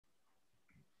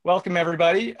Welcome,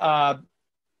 everybody. My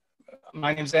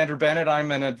name is Andrew Bennett. I'm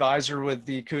an advisor with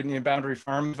the Kootenay and Boundary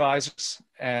Farm Advisors,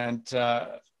 and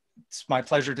it's my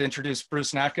pleasure to introduce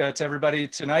Bruce Naka to everybody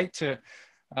tonight to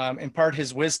impart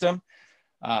his wisdom.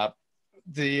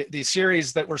 The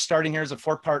series that we're starting here is a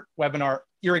 4-part webinar,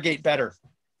 Irrigate Better.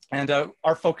 And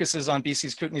our focus is on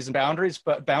BC's Kootenays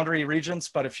and boundary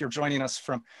regions, but if you're joining us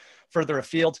from further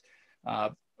afield,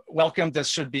 welcome. This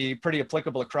should be pretty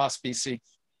applicable across BC.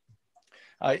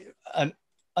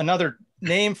 Another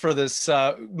name for this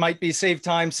might be save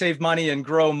time, save money, and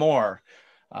grow more.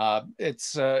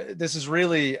 This is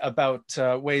really about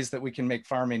ways that we can make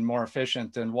farming more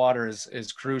efficient, and water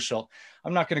is crucial.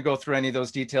 I'm not going to go through any of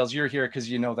those details. You're here because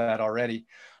you know that already.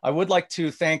 I would like to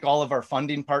thank all of our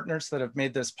funding partners that have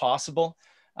made this possible.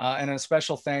 And a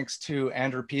special thanks to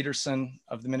Andrew Peterson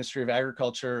of the Ministry of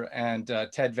Agriculture and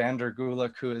Ted Vander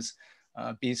Gulik, who is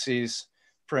BC's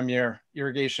premier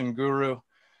irrigation guru,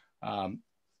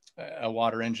 a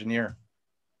water engineer.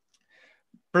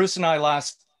 Bruce and I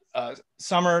last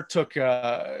summer took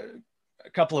a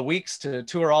couple of weeks to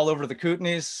tour all over the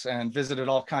Kootenays and visited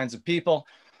all kinds of people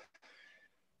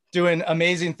doing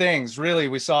amazing things. Really,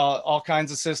 we saw all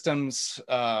kinds of systems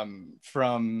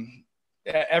from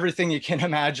everything you can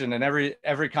imagine and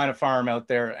every kind of farm out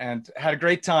there, and had a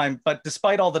great time. But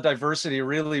despite all the diversity,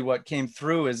 really what came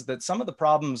through is that some of the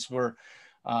problems were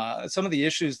some of the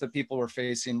issues that people were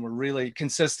facing were really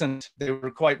consistent. They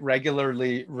were quite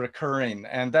regularly recurring.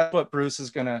 And that's what Bruce is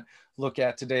going to look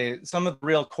at today. Some of the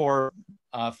real core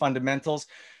fundamentals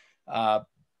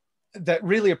that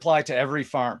really apply to every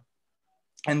farm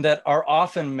and that are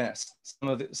often missed,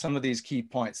 some of these key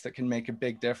points that can make a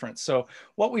big difference. So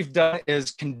what we've done is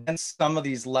condense some of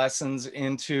these lessons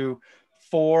into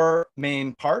 4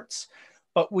 main parts,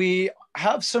 but we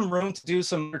have some room to do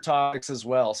some other topics as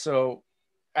well. So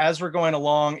as we're going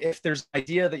along, if there's an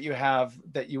idea that you have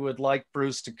that you would like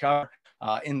Bruce to cover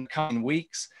in the coming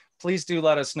weeks, please do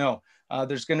let us know.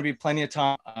 There's going to be plenty of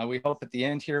time, we hope, at the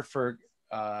end here for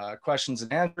questions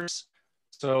and answers.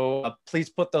 So please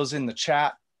put those in the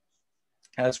chat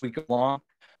as we go along.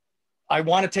 I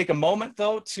want to take a moment,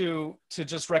 though, to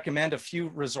just recommend a few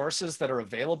resources that are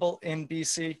available in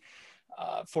BC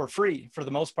for free, for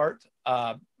the most part.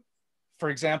 For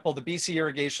example, the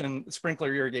BC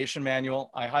Sprinkler Irrigation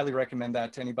Manual. I highly recommend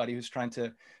that to anybody who's trying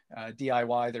to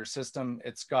DIY their system.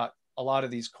 It's got a lot of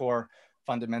these core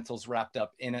fundamentals wrapped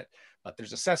up in it. But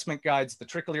there's assessment guides. The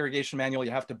Trickle Irrigation Manual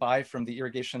you have to buy from the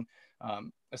Irrigation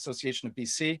Association of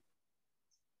BC.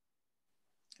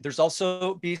 There's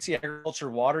also BC Agriculture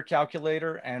Water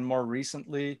Calculator, and more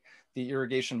recently, the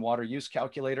Irrigation Water Use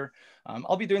Calculator.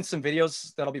 I'll be doing some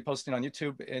videos that I'll be posting on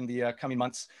YouTube in the coming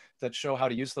months that show how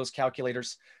to use those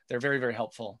calculators. They're very, very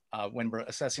helpful when we're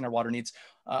assessing our water needs.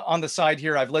 On the side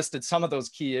here, I've listed some of those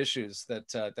key issues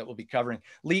that we'll be covering.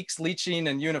 Leaks, leaching,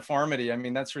 and uniformity. I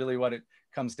mean, that's really what it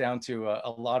comes down to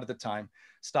a lot of the time.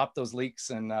 Stop those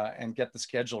leaks and get the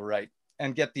schedule right,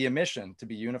 and get the emission to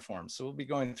be uniform. So we'll be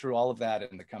going through all of that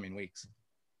in the coming weeks.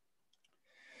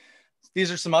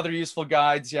 These are some other useful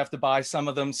guides. You have to buy some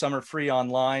of them. Some are free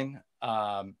online.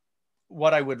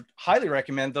 What I would highly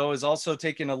recommend, though, is also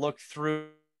taking a look through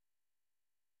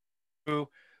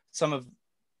some of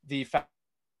the facts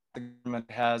the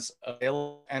government has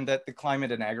available and that the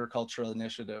Climate and Agricultural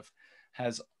Initiative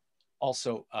has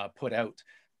also put out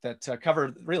that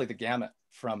cover really the gamut,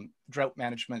 from drought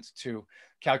management to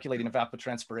calculating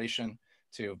evapotranspiration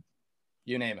to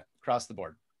you name it, across the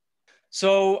board.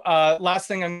 So last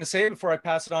thing I'm going to say before I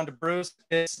pass it on to Bruce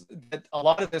is that a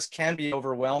lot of this can be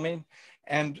overwhelming.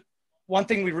 And one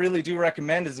thing we really do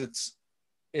recommend is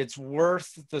it's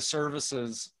worth the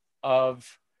services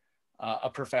of a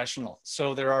professional.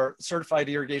 So there are certified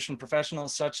irrigation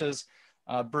professionals such as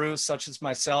Bruce, such as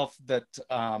myself,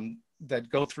 that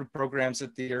go through programs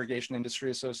at the Irrigation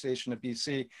Industry Association of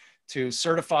BC to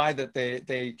certify that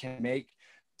they can make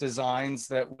designs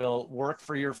that will work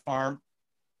for your farm.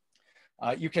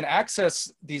 You can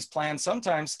access these plans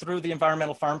sometimes through the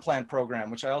Environmental Farm Plan program,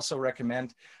 which I also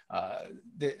recommend.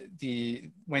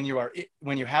 When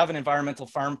you have an environmental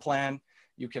farm plan,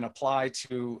 you can apply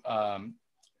to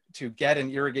get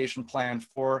an irrigation plan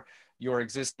for your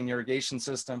existing irrigation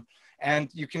system,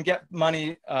 and you can get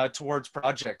money towards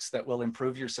projects that will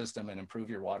improve your system and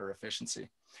improve your water efficiency.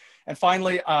 And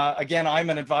finally, again, I'm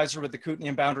an advisor with the Kootenay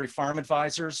and Boundary Farm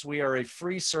Advisors. We are a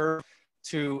free serve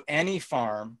to any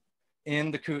farm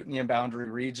in the Kootenay and Boundary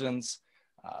regions.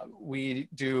 We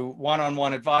do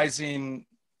one-on-one advising,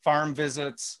 farm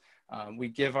visits. We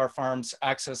give our farms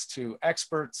access to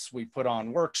experts. We put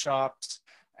on workshops,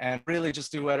 and really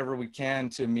just do whatever we can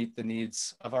to meet the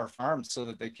needs of our farms so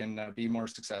that they can be more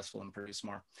successful and produce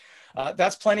more.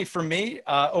 That's plenty for me.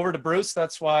 Over to Bruce.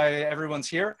 That's why everyone's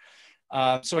here.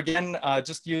 So again,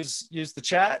 just use the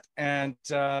chat, and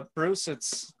Bruce,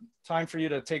 it's time for you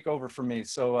to take over for me.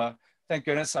 So thank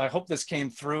goodness. I hope this came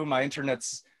through. My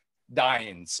internet's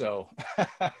dying, so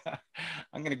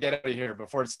I'm gonna get out of here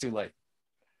before it's too late.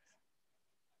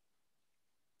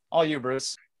 All you,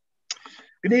 Bruce.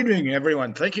 Good evening,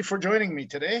 everyone. Thank you for joining me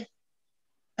today.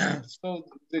 So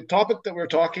the topic that we're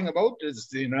talking about is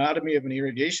the anatomy of an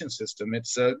irrigation system.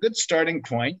 It's a good starting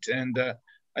point, and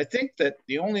I think that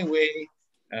the only way,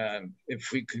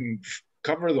 if we can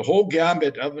cover the whole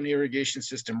gambit of an irrigation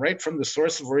system, right from the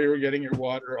source of where you're getting your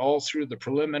water, all through the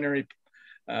preliminary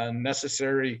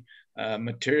necessary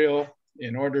material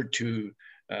in order to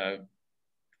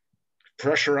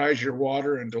pressurize your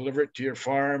water and deliver it to your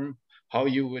farm, how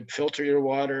you would filter your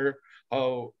water,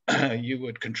 how you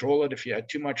would control it if you had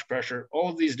too much pressure. All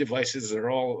of these devices are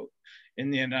all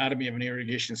in the anatomy of an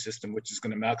irrigation system, which is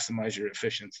going to maximize your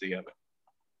efficiency of it.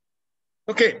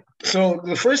 Okay, so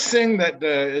the first thing that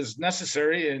is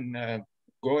necessary in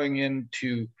going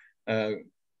into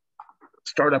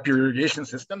start up your irrigation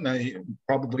system,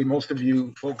 probably most of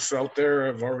you folks out there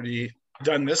have already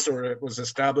done this, or it was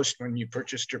established when you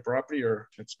purchased your property, or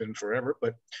it's been forever,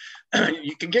 but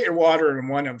you can get your water in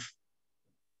one of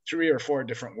 3 or 4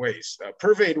 different ways.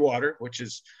 Purveyed water, which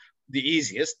is the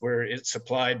easiest, where it's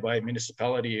supplied by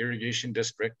municipality, irrigation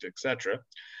district, etc.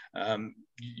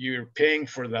 You're paying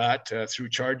for that through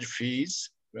charge fees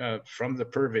from the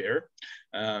purveyor.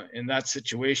 In that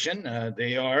situation,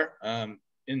 they are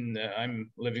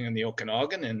I'm living in the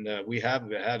Okanagan, and we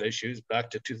have had issues back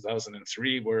to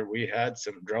 2003 where we had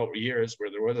some drought years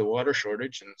where there was a water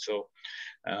shortage, and so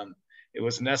it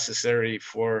was necessary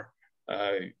for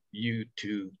you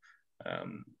to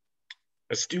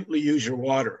astutely use your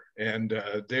water, and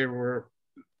there were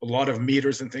a lot of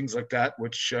meters and things like that,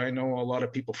 which I know a lot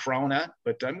of people frown at,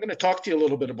 but I'm going to talk to you a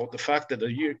little bit about the fact that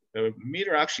a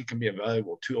meter actually can be a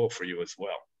valuable tool for you as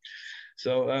well.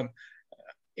 So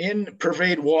in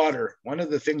purveyed water, one of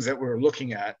the things that we're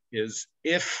looking at is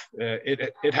if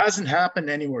it hasn't happened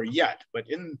anywhere yet, but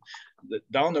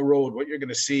down the road, what you're going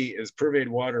to see is purveyed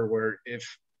water where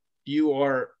if you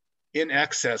are in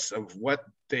excess of what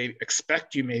they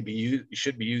expect you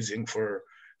should be using for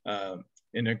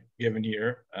in a given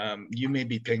year, you may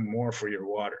be paying more for your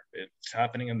water. It's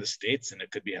happening in the States, and it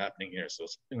could be happening here, so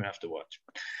it's something we have to watch.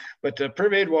 But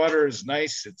purveyed water is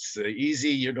nice. It's easy.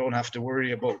 You don't have to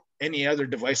worry about any other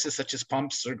devices such as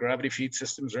pumps or gravity feed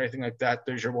systems or anything like that.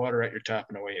 There's your water at your tap,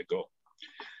 and away you go.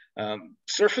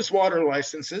 Surface water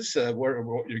licenses, where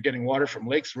you're getting water from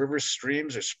lakes, rivers,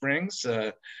 streams, or springs.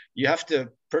 You have to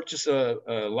purchase a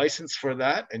license for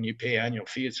that, and you pay annual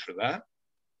fees for that.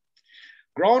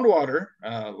 Groundwater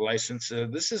license,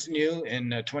 this is new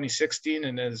in 2016,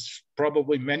 and as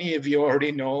probably many of you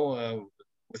already know,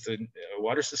 with the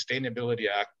Water Sustainability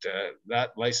Act,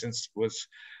 that license was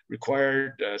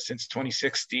required since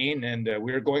 2016, and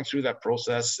we're going through that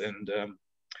process, and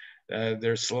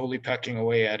they're slowly pecking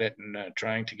away at it and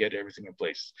trying to get everything in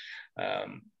place.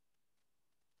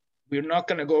 We're not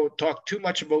going to go talk too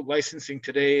much about licensing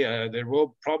today. There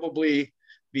will probably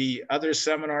be other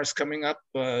seminars coming up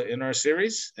in our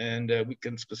series, and we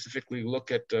can specifically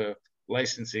look at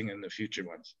licensing in the future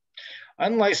ones.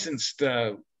 Unlicensed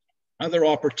other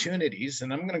opportunities,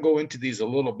 and I'm going to go into these a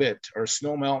little bit, are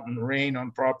snow melt and rain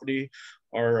on property,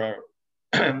 or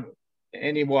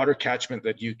any water catchment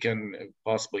that you can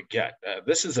possibly get.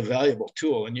 This is a valuable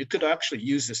tool, and you could actually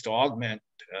use this to augment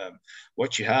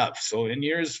what you have. So in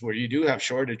years where you do have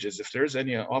shortages, if there's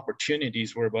any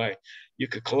opportunities whereby you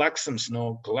could collect some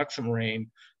snow, collect some rain,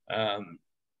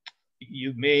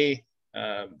 you may,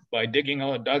 by digging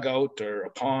out a dugout or a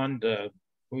pond,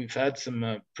 we've had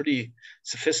some pretty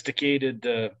sophisticated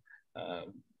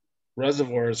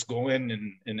reservoirs go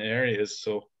in areas.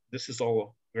 So this is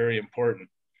all very important.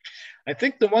 I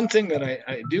think the one thing that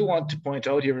I do want to point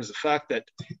out here is the fact that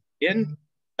in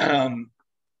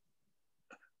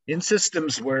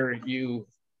systems where you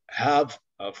have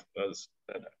an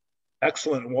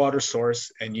excellent water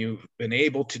source and you've been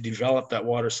able to develop that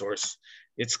water source,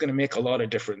 it's going to make a lot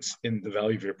of difference in the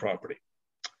value of your property.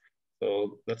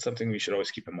 So that's something we should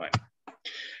always keep in mind.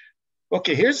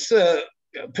 Okay, here's a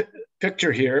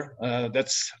picture here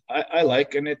that's I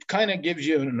like, and it kind of gives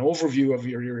you an overview of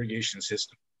your irrigation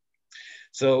system.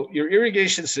 So your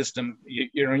irrigation system,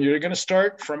 you're going to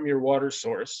start from your water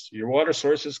source. Your water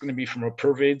source is going to be from a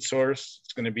pervade source.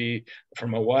 It's going to be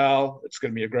from a well. It's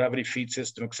going to be a gravity feed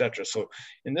system, etc. So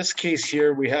in this case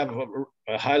here, we have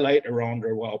a highlight around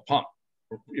our well pump.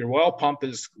 Your well pump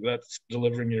that's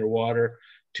delivering your water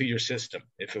to your system.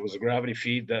 If it was a gravity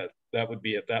feed, that would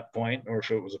be at that point, or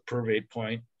if it was a pervade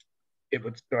point, it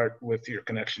would start with your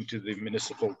connection to the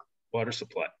municipal water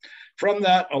supply. From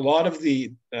that, a lot of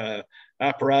the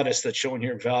apparatus that's shown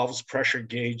here, valves, pressure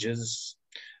gauges,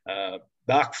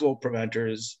 backflow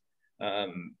preventers,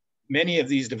 many of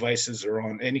these devices are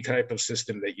on any type of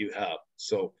system that you have.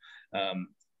 So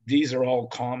these are all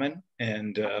common,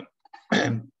 and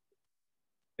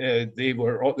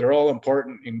they're all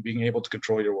important in being able to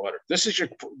control your water. This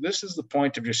is the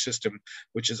point of your system,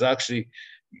 which is actually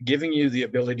giving you the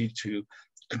ability to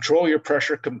control your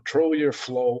pressure, control your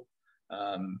flow,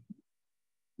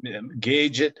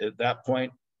 gauge it at that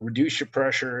point, reduce your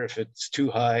pressure if it's too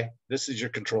high. This is your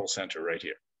control center right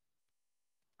here.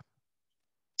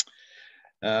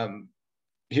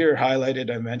 Here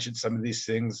highlighted, I mentioned some of these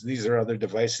things. These are other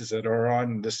devices that are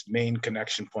on this main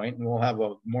connection point, and we'll have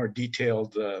a more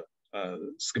detailed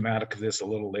schematic of this a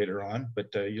little later on, but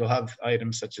you'll have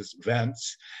items such as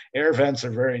vents. Air vents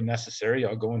are very necessary.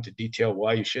 I'll go into detail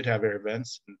why you should have air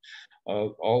vents, and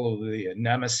all of the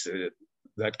nemesis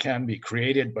that can be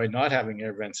created by not having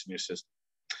air vents in your system.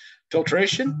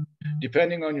 Filtration,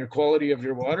 depending on your quality of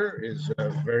your water, is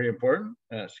very important.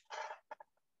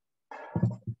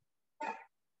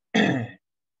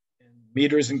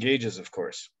 Meters and gauges, of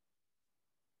course.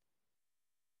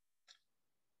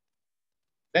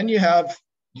 Then you have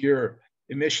your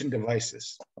emission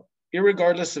devices.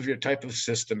 Irregardless of your type of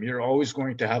system, you're always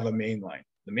going to have a main line.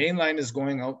 The main line is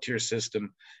going out to your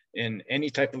system in any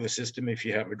type of a system. If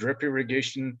you have a drip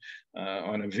irrigation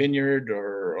on a vineyard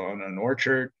or on an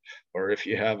orchard, or if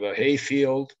you have a hay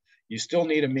field, you still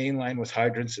need a main line with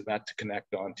hydrants and that to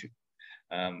connect onto.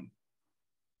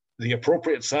 The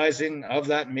appropriate sizing of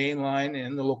that main line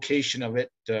and the location of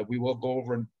it, we will go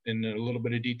over in a little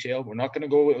bit of detail. We're not going to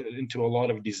go into a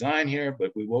lot of design here,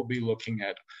 but we will be looking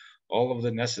at all of the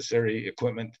necessary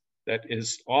equipment that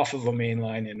is off of a main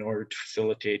line in order to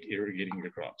facilitate irrigating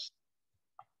your crops.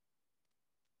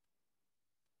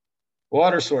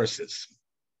 Water sources.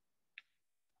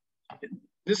 In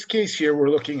this case here,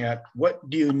 we're looking at what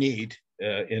do you need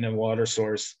in a water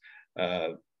source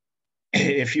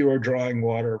if you are drawing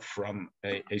water from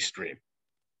a stream.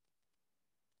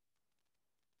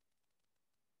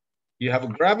 You have a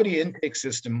gravity intake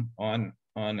system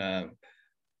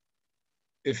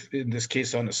if in this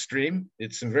case on a stream.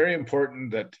 It's very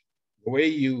important that the way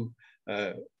you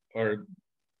are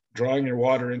drawing your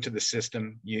water into the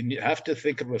system, you have to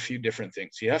think of a few different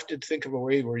things. You have to think of a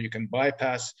way where you can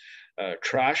bypass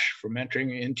trash from entering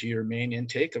into your main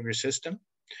intake of your system.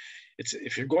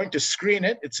 If you're going to screen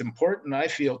it, it's important, I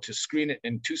feel, to screen it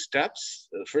in 2 steps.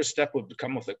 The first step would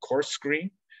come with a coarse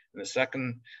screen, and the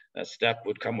second step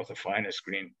would come with a finer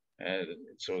screen,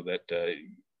 so that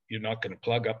you're not going to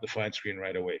plug up the fine screen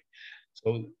right away.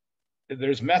 So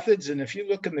there's methods, and if you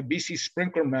look in the BC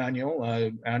Sprinkler Manual,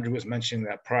 Andrew was mentioning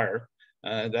that prior,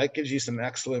 that gives you some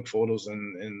excellent photos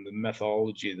in the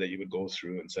methodology that you would go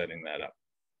through in setting that up.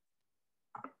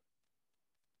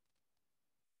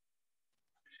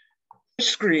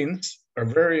 Screens are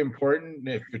very important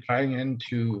if you're tying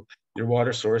into your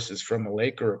water sources from a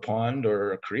lake or a pond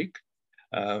or a creek.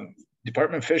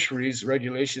 Department of Fisheries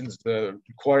regulations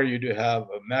require you to have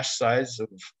a mesh size of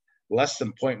less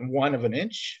than 0.1 of an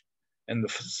inch, and the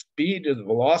speed or the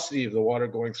velocity of the water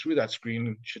going through that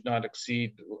screen should not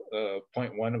exceed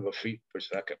 0.1 of a feet per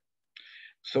second.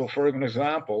 So for an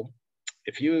example,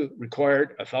 if you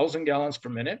required 1,000 gallons per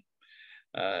minute,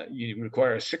 you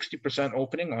require a 60%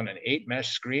 opening on an 8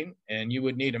 mesh screen, and you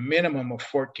would need a minimum of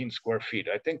 14 square feet.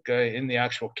 I think in the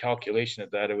actual calculation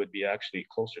of that, it would be actually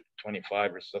closer to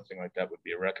 25 or something like that would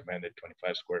be a recommended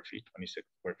 25 square feet, 26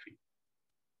 square feet,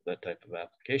 that type of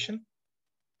application.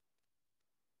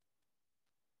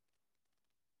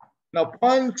 Now,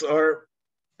 ponds are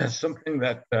something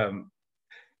that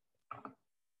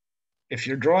if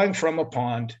you're drawing from a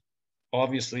pond,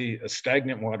 obviously, a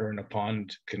stagnant water in a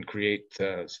pond can create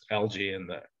algae in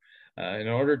that. In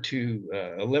order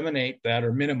to eliminate that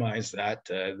or minimize that,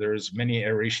 there's many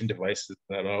aeration devices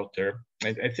that are out there.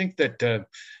 I think that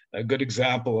a good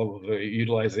example of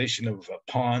utilization of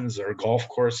ponds are golf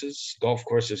courses. Golf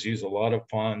courses use a lot of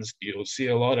ponds. You'll see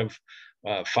a lot of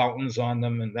fountains on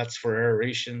them, and that's for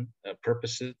aeration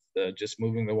purposes, just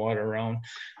moving the water around.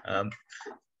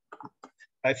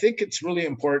 I think it's really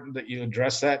important that you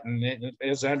address that. And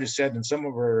as Andrew said, in some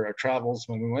of our travels,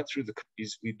 when we went through the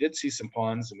cookies, we did see some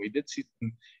ponds and we did see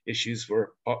some issues where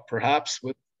perhaps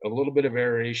with a little bit of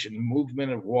aeration,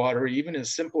 movement of water, even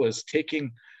as simple as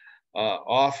taking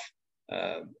off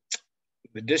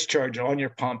the discharge on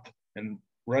your pump and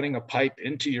running a pipe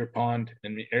into your pond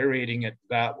and aerating it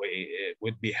that way, it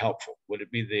would be helpful. Would it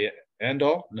be the end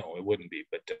all? No, it wouldn't be,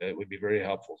 but it would be very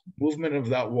helpful. Movement of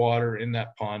that water in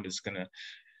that pond is going to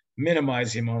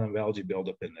minimize the amount of algae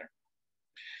buildup in there.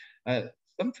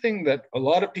 Something that a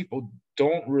lot of people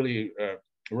don't really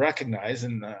recognize,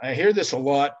 and I hear this a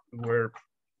lot where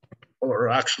people are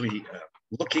actually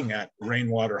looking at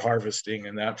rainwater harvesting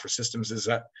and that for systems, is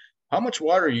that how much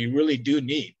water you really do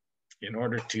need in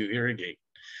order to irrigate.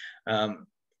 The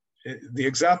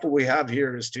example we have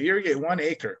here is to irrigate 1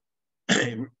 acre,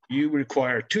 you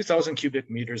require 2,000 cubic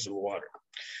meters of water.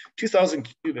 2,000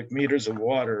 cubic meters of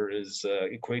water is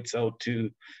equates out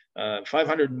to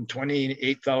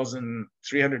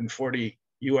 528,340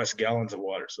 US gallons of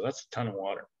water. So that's a ton of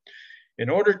water. In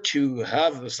order to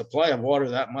have the supply of water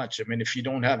that much, I mean, if you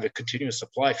don't have a continuous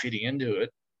supply feeding into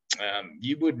it,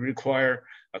 you would require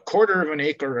 1/4 of an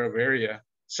acre of area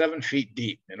 7 feet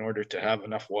deep in order to have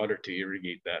enough water to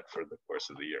irrigate that for the course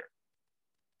of the year.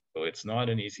 So it's not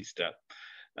an easy step.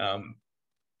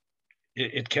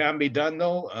 It can be done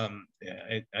though.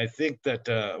 I think that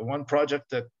one project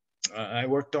that I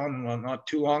worked on not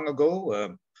too long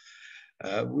ago,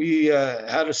 we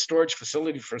had a storage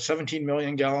facility for 17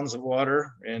 million gallons of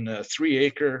water in a 3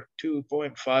 acre,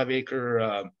 2.5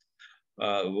 acre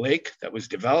lake that was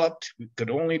developed. We could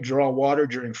only draw water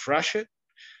during freshet.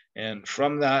 And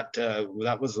from that,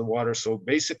 that was the water. So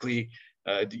basically,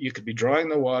 you could be drawing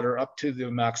the water up to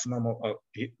the maximum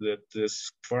that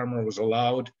this farmer was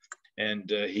allowed, and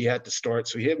he had to store it.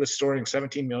 So he was storing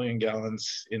 17 million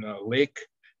gallons in a lake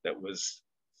that was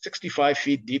 65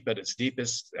 feet deep at its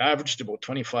deepest, averaged about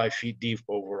 25 feet deep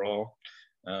overall.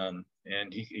 And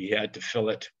he had to fill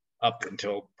it up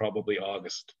until probably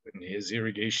August. And his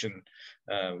irrigation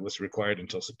was required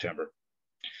until September.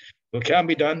 So it can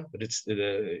be done, but it's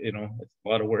it's a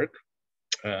lot of work,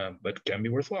 but can be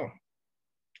worthwhile.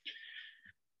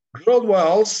 Drilled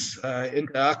wells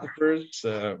into aquifers,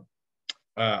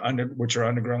 which are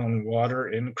underground water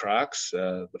in cracks.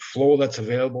 The flow that's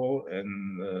available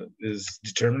and is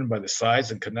determined by the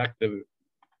size and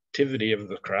connectivity of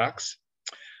the cracks.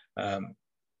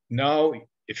 Now,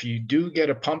 if you do get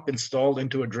a pump installed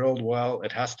into a drilled well,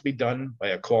 it has to be done by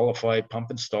a qualified pump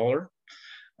installer.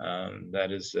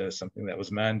 That is something that was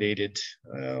mandated,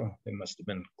 it must have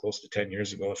been close to 10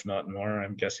 years ago, if not more.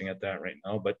 I'm guessing at that right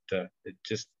now, but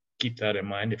just keep that in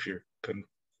mind if you're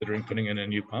considering putting in a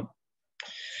new pump.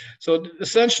 So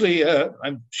essentially,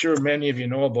 I'm sure many of you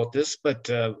know about this, but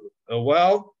a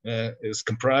well is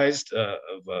comprised of,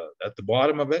 at the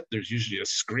bottom of it, there's usually a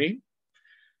screen.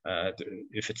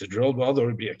 If it's a drilled well, there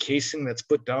would be a casing that's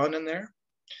put down in there.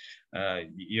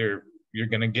 You're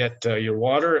going to get your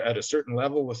water at a certain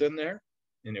level within there,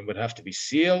 and it would have to be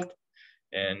sealed.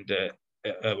 And a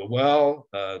well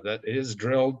that is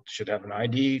drilled should have an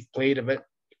ID plate of it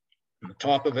on the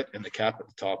top of it and the cap at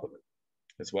the top of it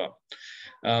as well.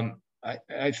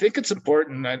 I think it's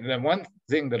important. And one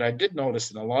thing that I did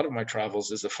notice in a lot of my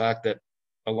travels is the fact that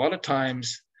a lot of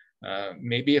times,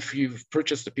 maybe if you've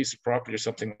purchased a piece of property or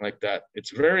something like that,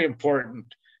 it's very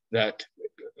important that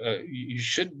you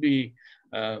should be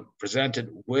presented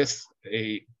with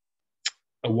a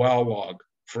well log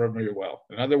from your well.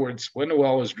 In other words, when a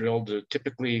well is drilled,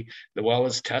 typically the well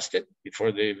is tested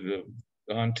before they've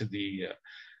gone to the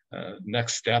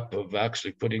next step of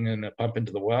actually putting in a pump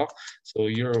into the well. So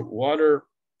your water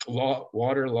log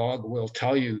will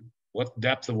tell you what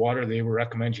depth of water they will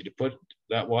recommend you to put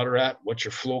that water at, what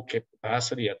your flow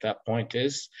capacity at that point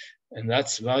is, and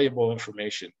that's valuable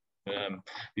information.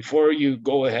 Before you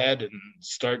go ahead and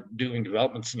start doing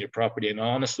developments in your property, and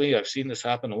honestly, I've seen this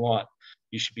happen a lot,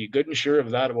 you should be good and sure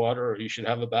of that water, or you should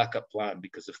have a backup plan,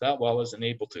 because if that well isn't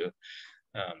able to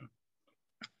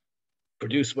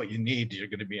produce what you need, you're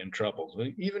going to be in trouble. So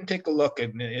even take a look,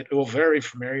 and it will vary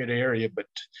from area to area, but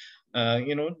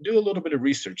do a little bit of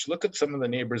research. Look at some of the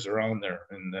neighbors around there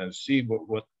and see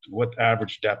what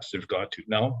average depths they've got to.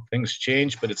 Now, things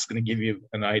change, but it's going to give you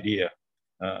an idea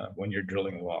when you're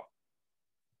drilling a well.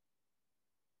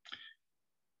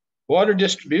 Water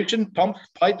distribution, pumps,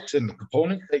 pipes, and the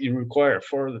components that you require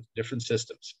for the different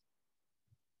systems.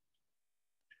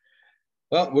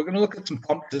 Well, we're going to look at some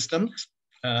pump systems.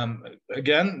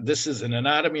 Again, this is an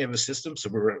anatomy of a system, so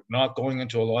we're not going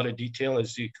into a lot of detail.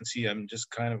 As you can see, I'm just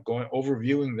kind of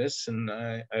overviewing this, and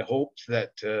I hope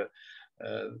that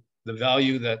the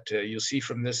value that you'll see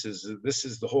from this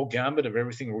is the whole gamut of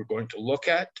everything we're going to look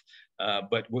at.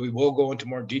 But we will go into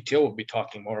more detail. We'll be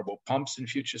talking more about pumps in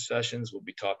future sessions. We'll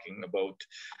be talking about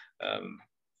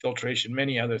filtration,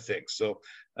 many other things. So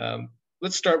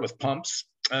let's start with pumps.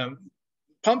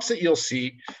 Pumps that you'll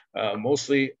see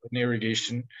mostly in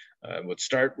irrigation would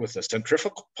start with a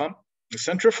centrifugal pump. The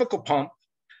centrifugal pump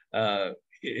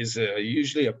is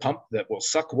usually a pump that will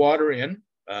suck water in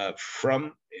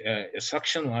from a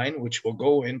suction line, which will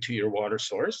go into your water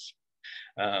source.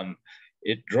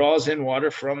 It draws in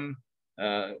water from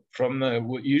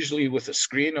usually with a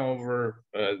screen over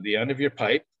the end of your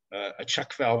pipe. A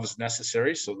check valve is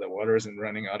necessary so that water isn't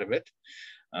running out of it.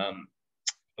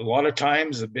 A lot of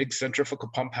times, a big centrifugal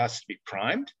pump has to be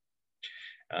primed.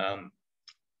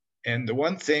 And the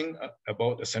one thing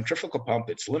about a centrifugal pump,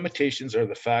 its limitations are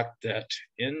the fact that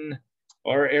in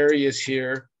our areas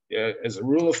here, as a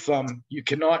rule of thumb, you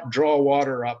cannot draw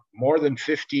water up more than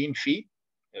 15 feet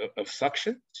of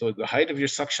suction. So the height of your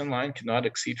suction line cannot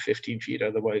exceed 15 feet,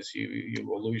 otherwise you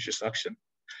will lose your suction.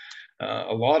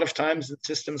 A lot of times in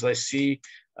systems I see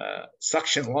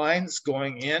suction lines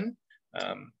going in.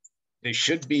 They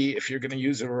should be, if you're going to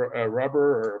use a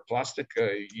rubber or a plastic,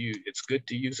 it's good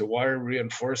to use a wire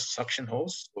reinforced suction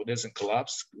hose so it doesn't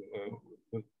collapse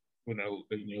when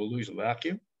you'll lose a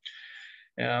vacuum.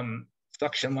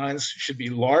 Suction lines should be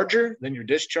larger than your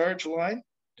discharge line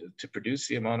to produce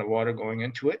the amount of water going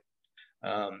into it.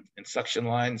 And suction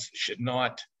lines should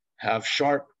not have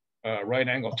sharp right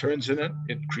angle turns in it.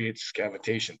 It creates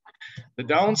cavitation. The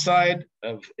downside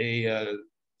of a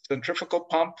centrifugal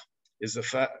pump is the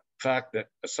fact that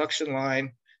a suction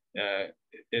line, it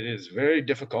is very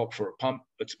difficult for a pump.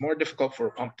 It's more difficult for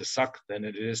a pump to suck than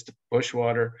it is to push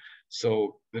water.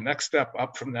 So the next step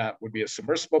up from that would be a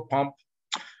submersible pump,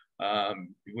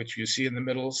 which you see in the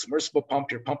middle. Submersible pump,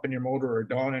 you're pumping your motor or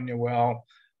down in your well.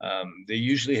 They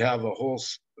usually have a whole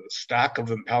stack of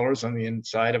impellers on the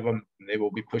inside of them, and they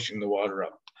will be pushing the water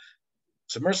up.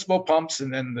 Submersible pumps,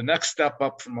 and then the next step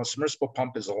up from a submersible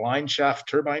pump is a line shaft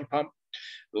turbine pump.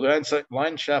 The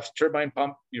line shaft turbine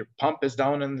pump, your pump is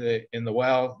down in the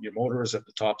well, your motor is at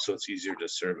the top, so it's easier to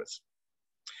service.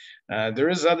 There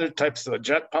is other types of a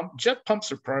jet pump. Jet pumps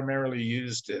are primarily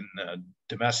used in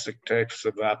domestic types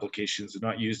of applications. They're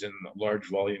not used in large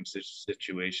volume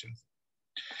situations.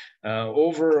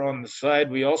 Over on the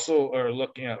side, we also are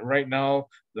looking at right now,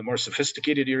 the more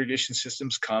sophisticated irrigation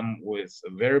systems come with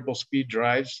variable speed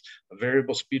drives. A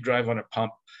variable speed drive on a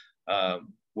pump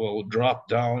will drop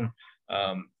down.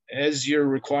 As your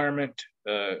requirement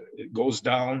goes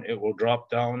down, it will drop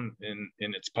down in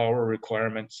its power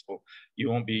requirements. So you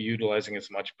won't be utilizing as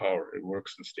much power. It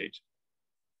works in stages.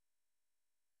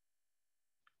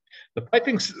 The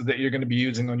pipings that you're going to be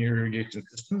using on your irrigation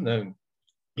system,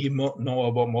 you know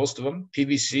about most of them.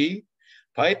 PVC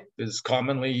pipe is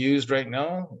commonly used right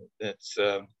now. It's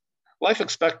life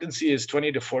expectancy is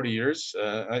 20 to 40 years.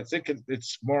 I think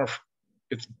it's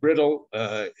brittle.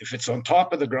 If it's on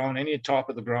top of the ground, any top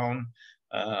of the ground,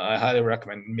 I highly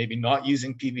recommend maybe not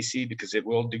using PVC because it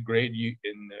will degrade you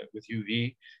with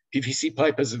UV. PVC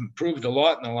pipe has improved a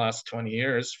lot in the last 20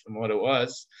 years from what it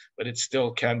was, but it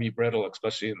still can be brittle,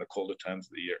 especially in the colder times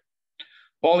of the year.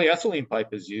 Polyethylene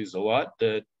pipe is used a lot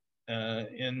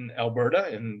in Alberta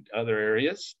and other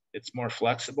areas. It's more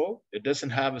flexible. It doesn't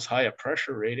have as high a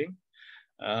pressure rating.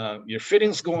 Your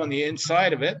fittings go on the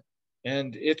inside of it,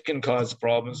 and it can cause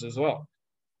problems as well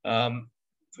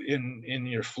in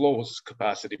your flows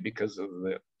capacity because of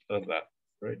that.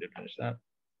 Right, to finish that.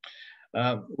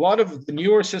 A lot of the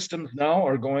newer systems now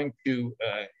are going to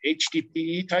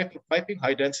HDPE type of piping,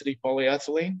 high density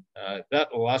polyethylene. That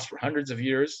will last for hundreds of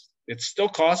years. It's still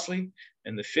costly,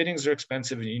 and the fittings are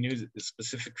expensive, and you need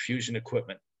specific fusion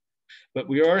equipment. But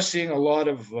we are seeing a lot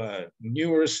of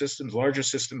newer systems, larger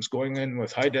systems going in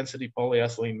with high density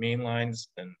polyethylene main lines,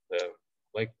 and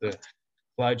like the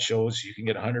slide shows, you can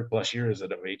get 100+ years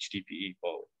out of HDPE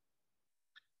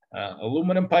poly.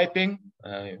 Aluminum piping,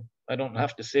 I don't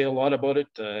have to say a lot about it,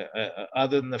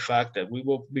 other than the fact that we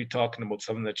will be talking about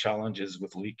some of the challenges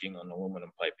with leaking on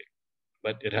aluminum piping.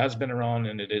 But it has been around,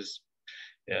 and it is,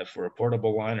 for a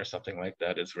portable line or something like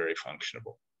that, is very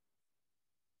functionable.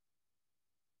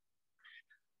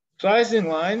 Sizing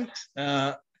lines.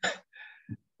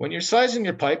 When you're sizing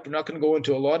your pipe, we're not going to go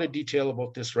into a lot of detail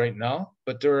about this right now,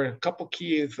 but there are a couple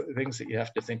key things that you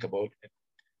have to think about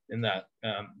in that.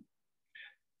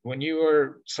 When you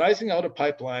are sizing out a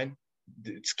pipeline,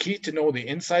 it's key to know the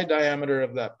inside diameter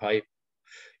of that pipe.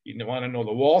 You want to know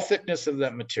the wall thickness of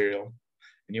that material,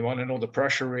 and you want to know the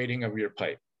pressure rating of your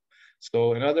pipe.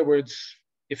 So in other words,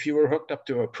 if you were hooked up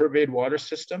to a purveyed water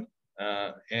system,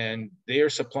 and they are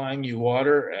supplying you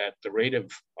water at the rate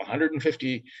of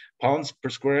 150 pounds per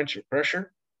square inch of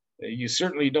pressure, you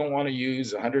certainly don't want to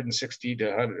use 160 to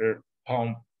 100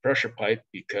 pound pressure pipe,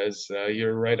 because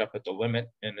you're right up at the limit,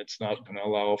 and it's not going to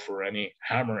allow for any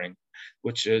hammering,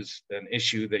 which is an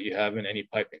issue that you have in any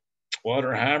piping.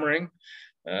 Water hammering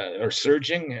or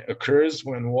surging occurs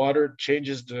when water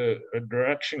changes the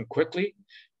direction quickly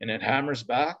and it hammers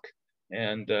back,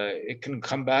 and it can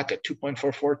come back at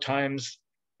 2.44 times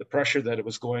the pressure that it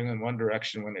was going in one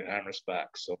direction when it hammers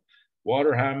back. So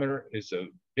water hammer is a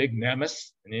big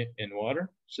nemesis in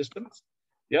water systems.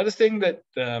 The other thing that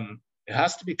it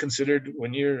has to be considered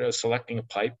when you're selecting a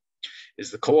pipe is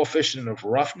the coefficient of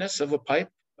roughness of a pipe.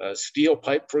 A steel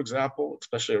pipe, for example,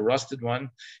 especially a rusted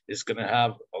one, is going to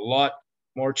have a lot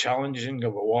more challenging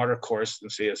of a water course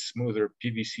than, say, a smoother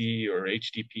PVC or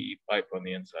HDPE pipe on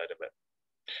the inside of it.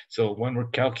 So when we're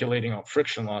calculating on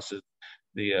friction losses,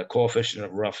 the coefficient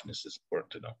of roughness is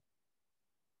important to know.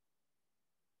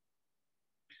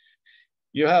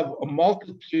 You have a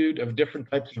multitude of different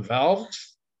types of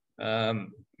valves.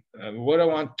 What I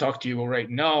want to talk to you right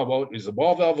now about is a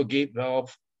ball valve, a gate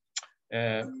valve,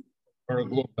 or a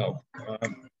globe valve.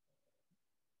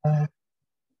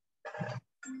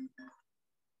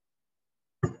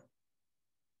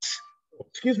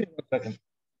 Excuse me 1 second.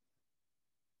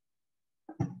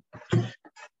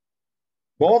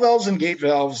 Ball valves and gate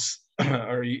valves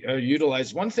are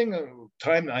utilized. One thing,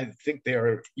 time I think they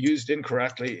are used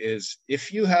incorrectly is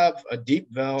if you have a deep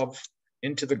valve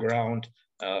into the ground,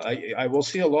 I will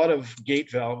see a lot of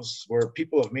gate valves where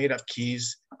people have made up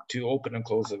keys to open and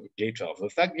close a gate valve.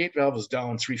 If that gate valve is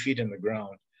down 3 feet in the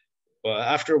ground,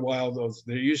 after a while,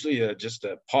 they're usually just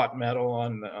a pot metal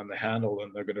on the handle,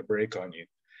 and they're going to break on you.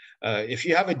 If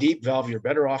you have a deep valve, you're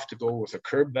better off to go with a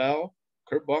curb valve,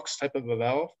 curb box type of a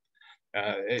valve.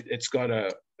 It's got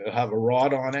to have a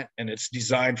rod on it, and it's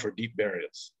designed for deep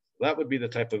burials. That would be the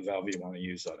type of valve you want to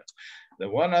use on it. The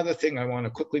one other thing I want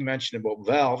to quickly mention about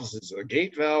valves is a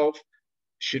gate valve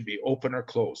should be open or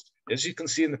closed. As you can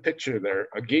see in the picture there,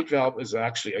 a gate valve is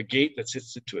actually a gate that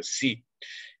sits into a seat.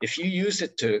 If you use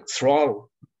it to throttle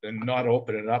and not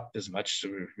open it up as much, so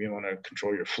if you want to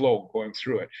control your flow going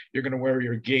through it, you're going to wear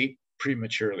your gate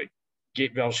prematurely.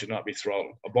 Gate valve should not be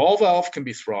throttled. A ball valve can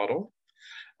be throttled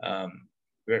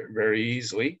very, very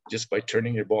easily just by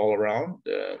turning your ball around.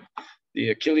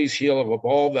 The Achilles heel of a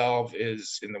ball valve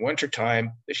is in the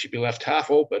wintertime, they should be left half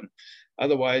open.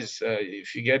 Otherwise,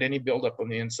 if you get any buildup on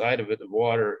the inside of it, the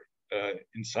water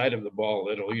inside of the ball,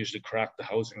 it'll usually crack the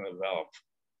housing of the valve.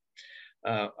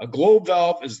 A globe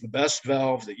valve is the best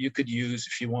valve that you could use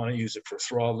if you want to use it for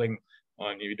throttling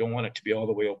on. You don't want it to be all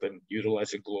the way open.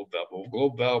 Utilize a globe valve. Well,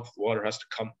 globe valve, the water has to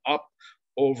come up,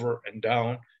 over, and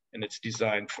down, and it's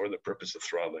designed for the purpose of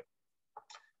throttling.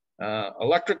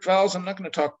 Electric valves, I'm not going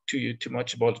to talk to you too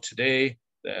much about it today,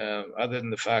 other than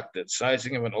the fact that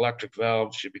sizing of an electric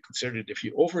valve should be considered. If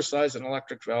you oversize an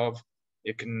electric valve,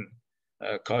 it can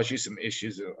cause you some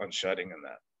issues on shutting and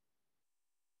that.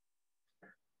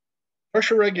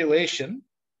 Pressure regulation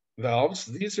valves,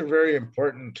 these are very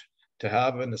important to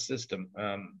have in the system.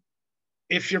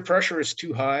 If your pressure is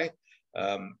too high,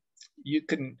 you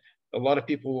can, a lot of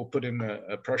people will put in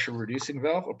a pressure reducing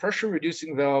valve. A pressure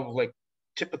reducing valve,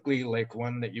 typically like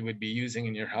one that you would be using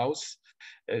in your house,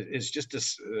 is just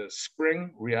a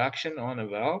spring reaction on a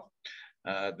valve.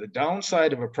 The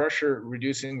downside of a pressure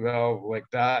reducing valve like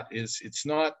that is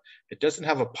it doesn't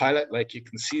have a pilot. Like you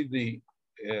can see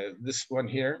this one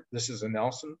here, this is a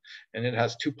Nelson, and it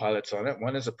has 2 pilots on it.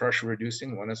 One is a pressure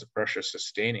reducing, one is a pressure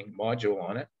sustaining module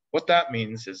on it. What that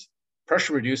means is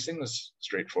pressure reducing is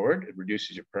straightforward. It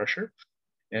reduces your pressure.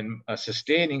 And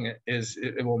sustaining is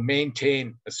it will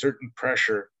maintain a certain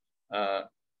pressure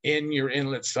in your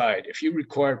inlet side. If you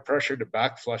require pressure to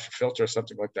backflush a filter or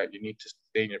something like that, you need to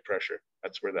sustain your pressure.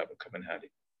 That's where that would come in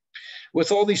handy.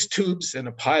 With all these tubes and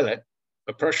a pilot,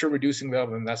 a pressure reducing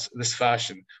valve in this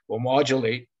fashion will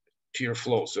modulate to your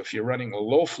flow. So if you're running a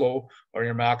low flow or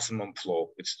your maximum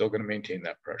flow, it's still going to maintain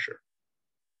that pressure.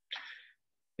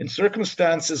 In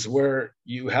circumstances where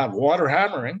you have water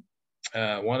hammering,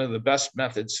 one of the best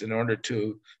methods in order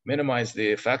to minimize the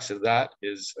effects of that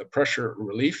is a pressure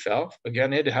relief valve.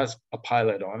 Again, it has a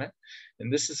pilot on it.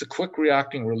 And this is a quick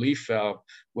reacting relief valve,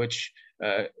 which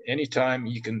anytime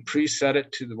you can preset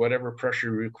it to whatever pressure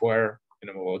you require, and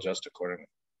it will adjust accordingly.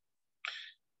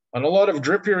 On a lot of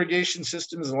drip irrigation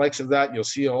systems and likes of that, you'll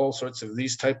see all sorts of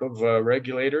these type of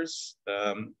regulators.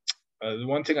 The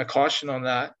one thing I caution on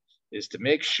that is to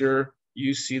make sure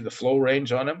you see the flow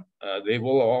range on them. They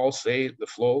will all say the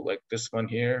flow, like this one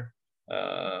here.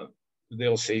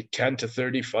 They'll say 10 to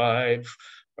 35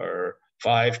 or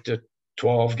 5 to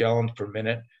 12 gallons per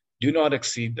minute. Do not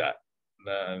exceed that.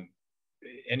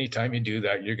 Anytime you do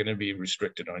that, you're going to be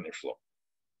restricted on your flow.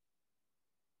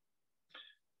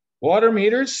 Water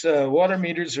meters. Water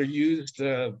meters are used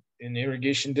in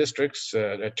irrigation districts,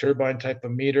 a turbine type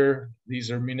of meter. These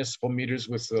are municipal meters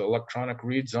with electronic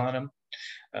reads on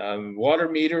them. Water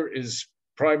meter is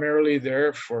primarily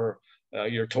there for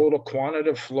your total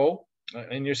quantitative flow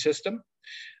in your system,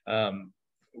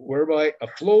 whereby a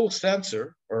flow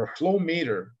sensor or a flow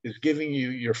meter is giving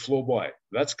you your flow by.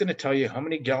 That's going to tell you how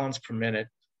many gallons per minute,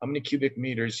 how many cubic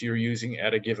meters you're using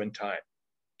at a given time.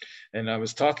 And I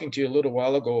was talking to you a little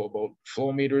while ago about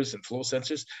flow meters and flow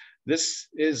sensors. This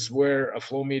is where a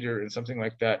flow meter and something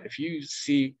like that, if you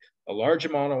see a large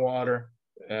amount of water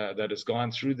that has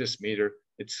gone through this meter,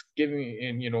 it's giving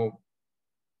in, you know,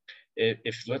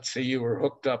 if let's say you were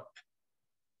hooked up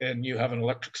and you have an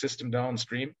electric system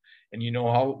downstream and you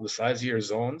know how the size of your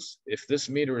zones, if this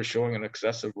meter is showing an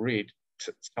excessive read,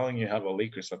 it's telling you have a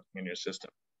leak or something in your system.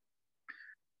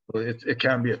 So it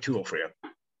can be a tool for you.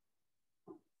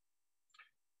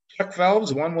 Check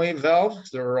valves, one-way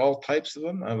valves, there are all types of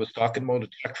them. I was talking about a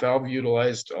check valve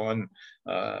utilized on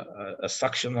a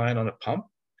suction line on a pump,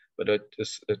 but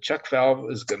a check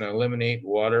valve is going to eliminate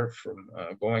water from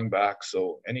going back.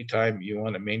 So anytime you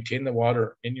want to maintain the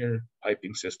water in your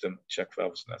piping system, check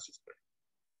valve is necessary.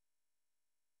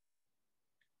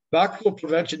 Backflow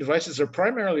prevention devices are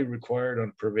primarily required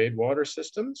on pervade water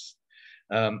systems.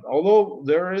 Although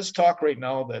there is talk right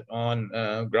now that on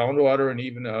groundwater and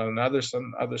even on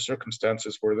some other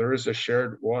circumstances where there is a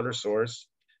shared water source,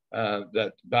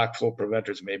 that backflow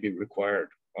preventers may be required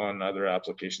on other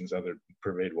applications, other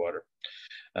pervade water.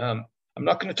 I'm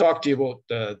not going to talk to you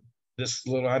about this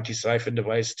little anti-siphon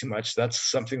device too much.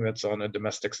 That's something that's on a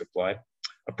domestic supply.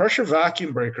 A pressure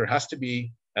vacuum breaker has to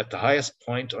be at the highest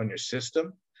point on your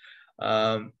system.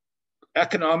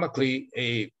 Economically,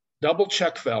 a double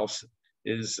check valve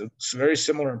is very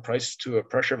similar in price to a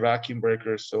pressure vacuum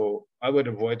breaker. So I would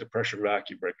avoid the pressure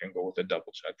vacuum breaker and go with a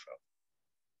double check valve.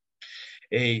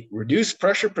 A reduced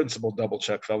pressure principle double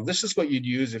check valve. This is what you'd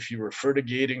use if you were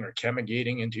fertigating or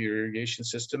chemigating into your irrigation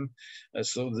system.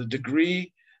 So the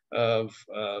degree of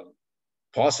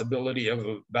possibility of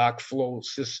a backflow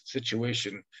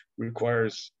situation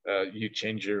requires you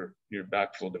change your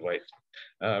backflow device.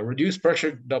 Reduced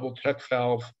pressure double check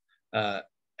valve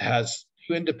has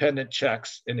two independent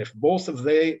checks, and if both of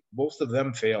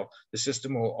them fail, the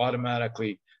system will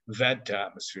automatically vent to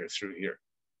atmosphere through here.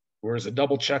 Whereas a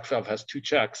double check valve has two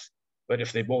checks, but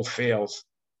if they both fails,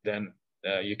 then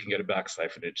you can get a back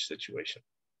siphonage situation.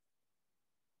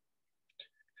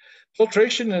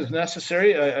 Filtration is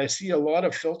necessary. I see a lot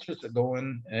of filters that go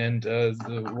in, and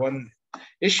the one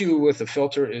issue with the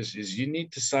filter is you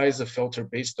need to size the filter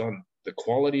based on the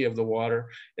quality of the water,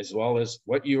 as well as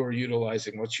what you are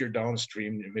utilizing, what's your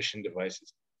downstream emission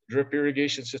devices. Drip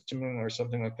irrigation system or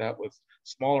something like that with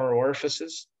smaller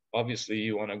orifices, obviously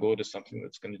you want to go to something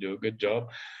that's going to do a good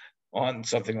job on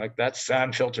something like that.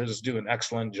 Sand filters do an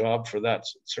excellent job for that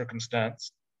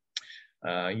circumstance.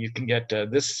 You can get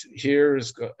this here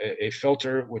is a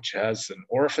filter which has an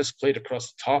orifice plate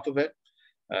across the top of it.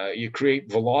 You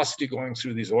create velocity going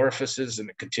through these orifices, and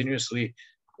it continuously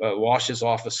washes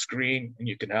off a screen, and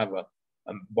you can have a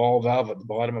ball valve at the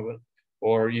bottom of it,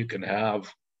 or you can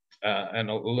have a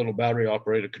little battery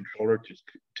operated controller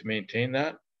to maintain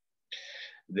that.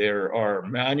 There are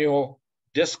manual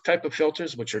disc type of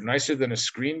filters, which are nicer than a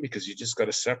screen because you just got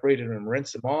to separate it and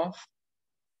rinse them off.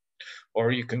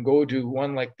 Or you can go do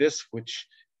one like this, which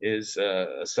is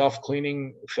a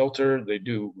self-cleaning filter. They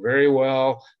do very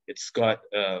well. It's got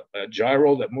a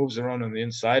gyro that moves around on the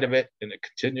inside of it, and it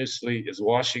continuously is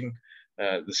washing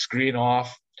the screen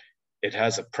off. It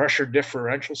has a pressure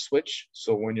differential switch.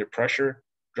 So when your pressure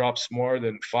drops more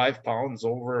than 5 pounds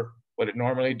over what it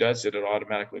normally does, it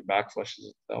automatically backflushes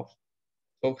itself.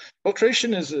 So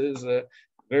filtration is a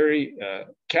very,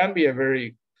 can be a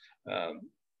very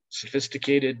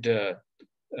sophisticated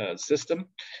system,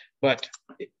 but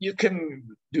you can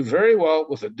do very well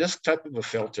with a disc type of a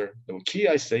filter. The key,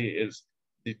 I say, is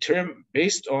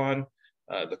based on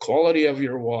the quality of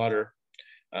your water.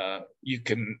 You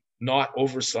can not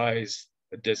oversize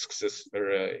a disc system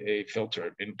or a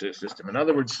filter into a system. In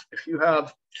other words, if you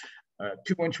have a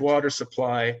 2-inch water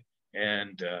supply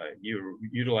and you're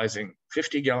utilizing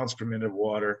 50 gallons per minute of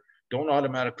water, don't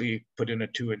automatically put in a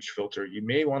 2-inch filter. You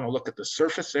may want to look at the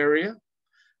surface area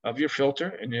of your filter,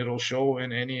 and it'll show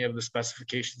in any of the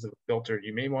specifications of the filter.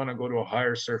 You may want to go to a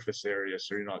higher surface area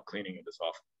so you're not cleaning it as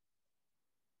often.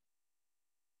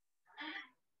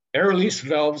 Air release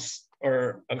valves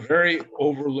are a very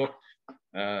overlooked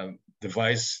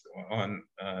device on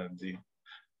the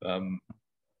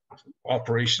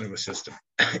operation of a system.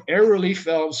 Air relief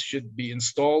valves should be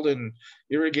installed in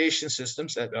irrigation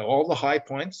systems at all the high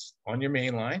points on your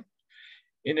main line.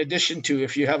 In addition to,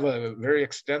 if you have a very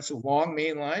extensive long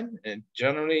main line, and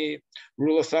generally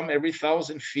rule of thumb, every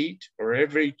 1,000 feet or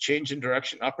every change in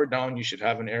direction up or down, you should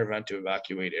have an air vent to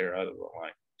evacuate air out of the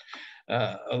line.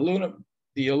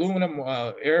 The aluminum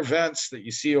air vents that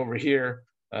you see over here,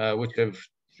 which have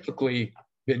typically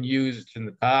been used in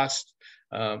the past,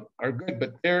 are good,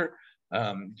 but they're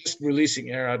just releasing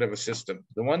air out of a system.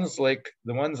 The ones like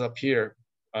the ones up here,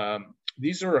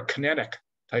 these are a kinetic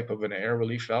type of an air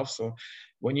relief valve. So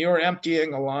when you're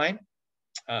emptying a line,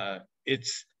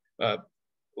 it's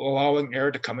allowing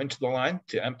air to come into the line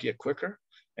to empty it quicker.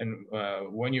 And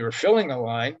when you're filling a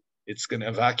line, it's going to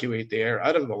evacuate the air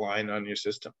out of the line on your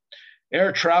system.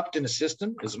 Air trapped in a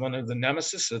system is one of the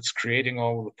nemesis that's creating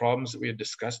all of the problems that we had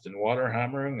discussed in water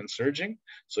hammering and surging.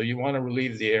 So you want to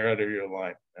relieve the air out of your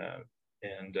line.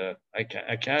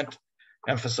 I can't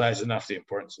emphasize enough the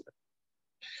importance of it.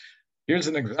 Here's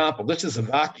an example. This is a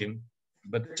vacuum,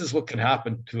 but this is what can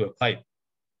happen to a pipe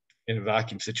in a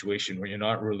vacuum situation where you're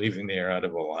not relieving the air out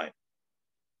of a line.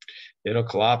 It'll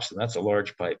collapse, and that's a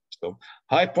large pipe. So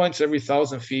high points every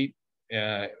 1,000 feet.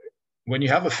 When you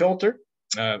have a filter,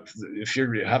 if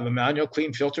you have a manual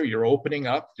clean filter, you're opening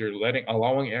up, you're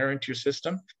allowing air into your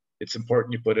system. It's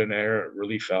important you put an air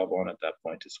relief valve on at that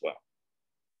point as well.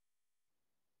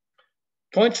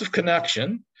 Points of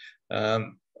connection.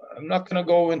 I'm not going to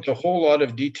go into a whole lot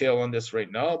of detail on this right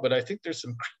now, but I think there's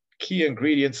some key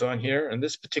ingredients on here. And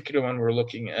this particular one, we're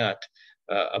looking at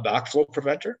a backflow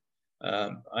preventer.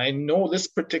 I know this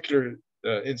particular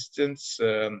instance,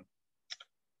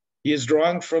 he is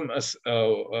drawing from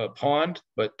a pond,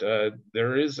 but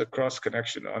there is a cross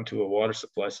connection onto a water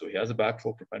supply. So he has a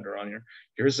backflow preventer on here.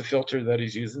 Here's the filter that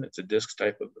he's using. It's a disc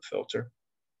type of the filter.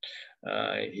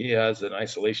 He has an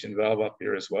isolation valve up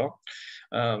here as well.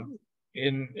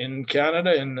 In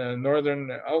Canada, in the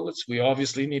northern outlets, we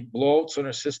obviously need blowouts on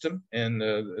our system. And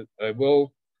I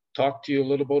will talk to you a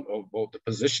little bit about the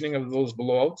positioning of those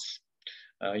blowouts.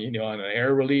 On an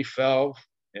air relief valve,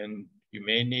 and you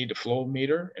may need a flow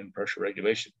meter and pressure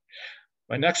regulation.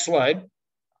 My next slide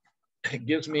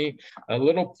gives me a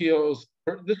little POs.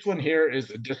 This one here is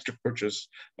a district purchase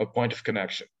of point of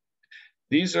connection.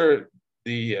 These are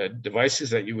the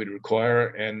devices that you would require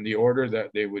and the order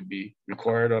that they would be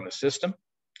required on the system.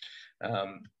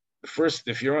 First,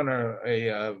 if you're on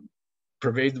a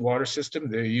pervaded water system,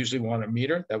 they usually want a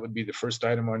meter. That would be the first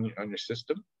item on your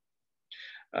system.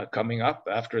 Coming up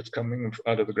after it's coming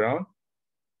out of the ground.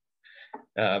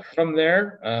 From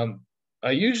there,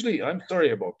 I'm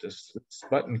sorry about this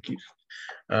button keeps,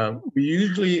 we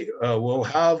usually will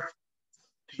have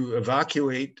to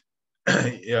evacuate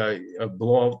a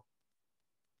blowout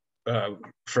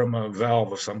from a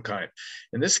valve of some kind.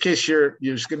 In this case here,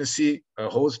 you're just going to see a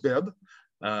hose bib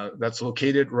that's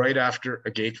located right after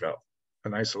a gate valve,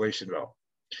 an isolation valve.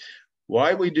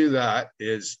 Why we do that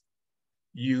is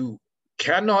you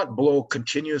cannot blow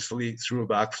continuously through a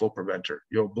backflow preventer.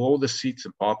 You'll blow the seats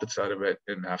and poppets out of it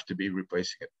and have to be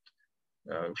replacing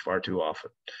it far too often.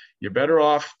 You're better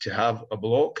off to have a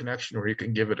blowout connection where you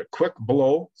can give it a quick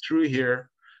blow through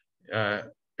here,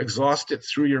 exhaust it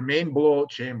through your main blowout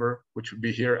chamber, which would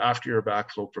be here after your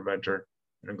backflow preventer,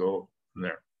 and go from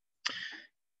there.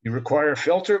 You require a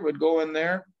filter, would go in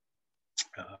there.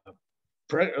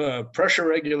 Pressure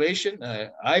regulation.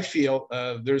 I feel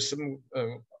there's some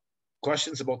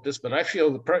questions about this, but I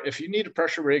feel if you need a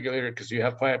pressure regulator because you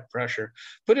have pipe pressure,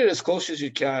 put it as close as you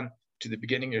can to the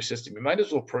beginning of your system. You might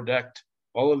as well protect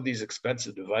all of these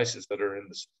expensive devices that are in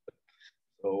the system.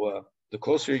 So the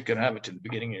closer you can have it to the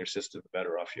beginning of your system, the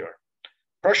better off you are.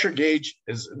 Pressure gauge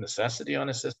is a necessity on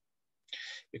a system,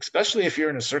 especially if you're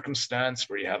in a circumstance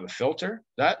where you have a filter.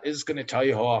 That is going to tell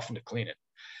you how often to clean it.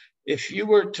 If you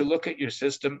were to look at your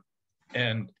system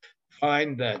and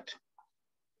find that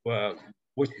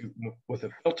with a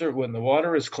filter, when the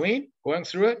water is clean going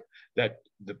through it, that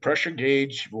the pressure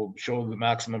gauge will show the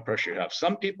maximum pressure you have.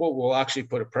 Some people will actually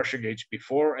put a pressure gauge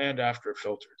before and after a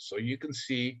filter. So you can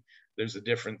see there's a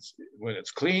difference. When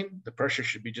it's clean, the pressure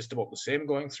should be just about the same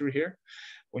going through here.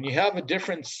 When you have a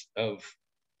difference of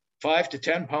 5 to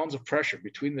 10 pounds of pressure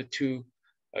between the two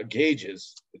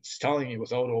gauges, it's telling you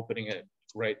without opening it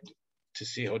right to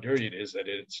see how dirty it is that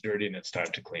it's dirty and it's time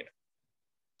to clean it.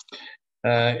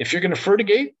 If you're going to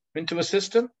fertigate, into a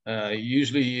system.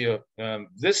 Usually,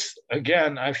 this,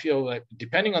 again, I feel that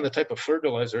depending on the type of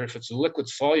fertilizer, if it's a liquid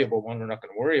soluble one, we're not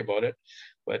going to worry about it.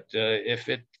 But if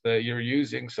you're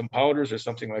using some powders or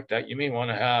something like that, you may want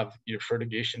to have your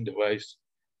fertigation device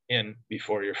in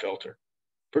before your filter.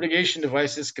 Fertigation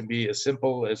devices can be as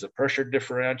simple as a pressure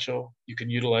differential. You can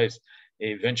utilize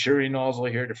a Venturi nozzle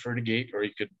here to fertigate, or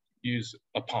you could use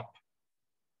a pump.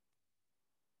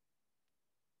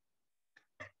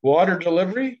 Water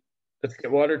delivery, let's get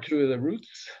water to the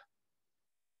roots.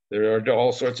 There are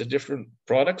all sorts of different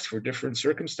products for different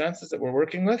circumstances that we're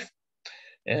working with.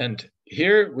 And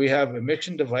here we have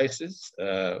emission devices,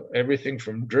 everything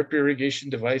from drip irrigation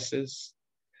devices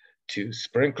to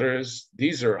sprinklers.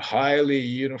 These are highly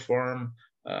uniform,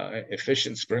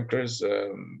 efficient sprinklers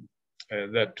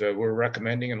that we're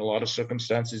recommending in a lot of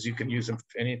circumstances. You can use them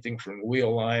for anything from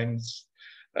wheel lines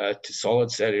to solid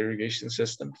set irrigation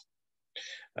systems.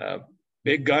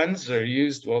 Big guns are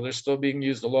used, well, they're still being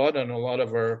used a lot on a lot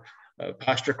of our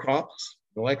pasture crops,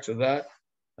 the likes of that.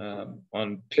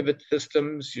 On pivot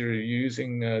systems, you're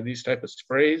using these type of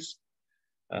sprays.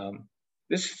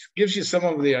 This gives you some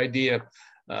of the idea.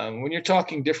 When you're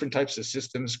talking different types of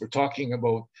systems, we're talking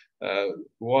about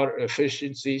water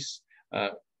efficiencies.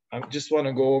 I just want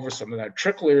to go over some of that.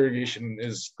 Trickle irrigation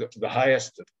is the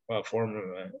highest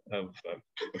form of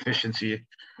efficiency.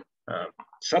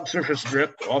 Subsurface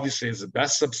drip obviously is the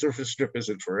best. Subsurface drip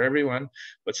isn't for everyone,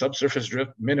 but subsurface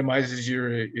drip minimizes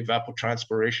your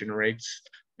evapotranspiration rates,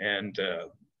 and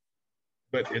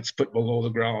but it's put below the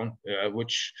ground,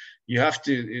 which you have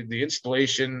to, the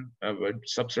installation of a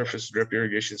subsurface drip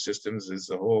irrigation systems is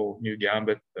a whole new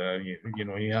gambit. You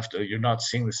know, you have to, you're not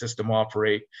seeing the system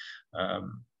operate.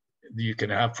 You can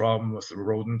have problems with the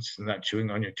rodents and that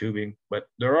chewing on your tubing, but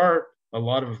there are a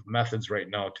lot of methods right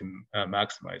now to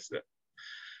maximize that.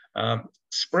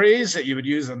 Sprays that you would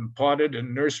use in potted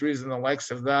and nurseries and the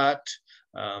likes of that,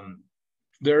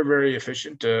 they're very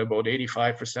efficient, about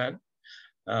 85%.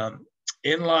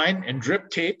 Inline and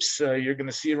drip tapes, you're going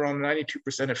to see around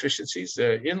 92% efficiencies.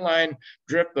 Inline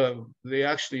drip, they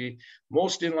actually,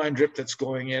 most inline drip that's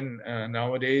going in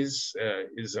nowadays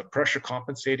is a pressure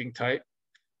compensating type.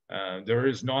 There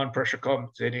is non-pressure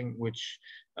compensating, which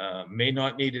may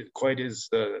not need it quite as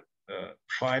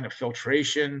fine a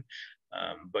filtration,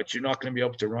 but you're not going to be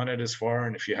able to run it as far.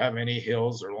 And if you have any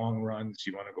hills or long runs,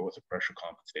 you want to go with a pressure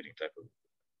compensating type of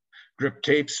drip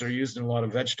tapes. Are used in a lot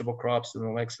of vegetable crops and the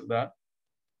likes of that.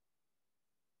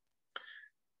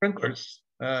 Sprinklers.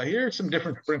 Here are some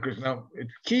different sprinklers. Now,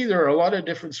 it's key, there are a lot of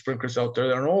different sprinklers out there.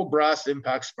 There are an old brass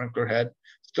impact sprinkler head,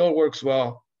 still works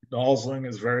well. Nozzling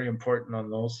is very important on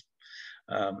those.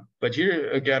 But here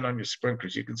again on your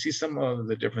sprinklers, you can see some of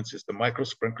the differences. The micro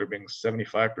sprinkler being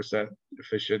 75%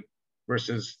 efficient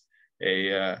versus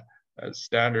a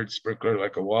standard sprinkler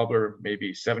like a wobbler,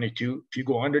 maybe 72. If you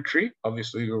go under tree,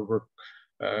 obviously you'll work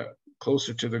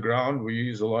closer to the ground. We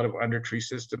use a lot of under tree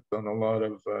systems on a lot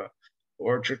of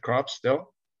orchard crops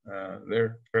still.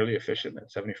 They're fairly efficient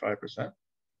at 75%.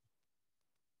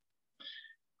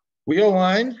 Wheel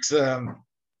lines,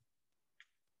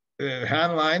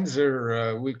 hand lines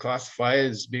are, we classify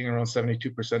as being around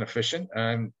 72% efficient.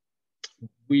 And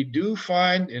we do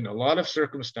find in a lot of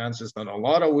circumstances, on a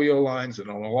lot of wheel lines and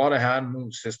on a lot of hand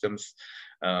move systems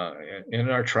in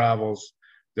our travels,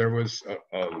 there was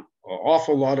an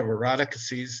awful lot of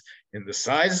erraticacies in the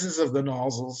sizes of the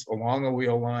nozzles along a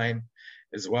wheel line,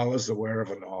 as well as the wear of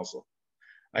a nozzle.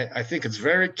 I think it's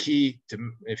very key to,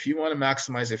 if you want to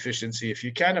maximize efficiency, if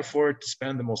you can't afford to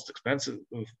spend the most expensive,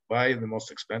 buy the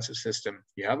most expensive system,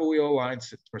 you have a wheel line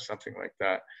system or something like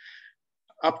that,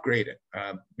 upgrade it.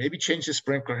 Maybe change the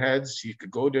sprinkler heads. You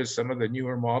could go to some of the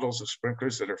newer models of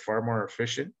sprinklers that are far more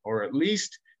efficient, or at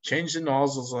least change the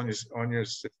nozzles on your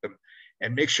system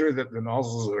and make sure that the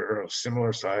nozzles are of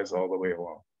similar size all the way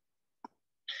along.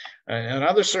 And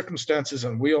other circumstances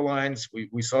on wheel lines,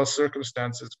 we saw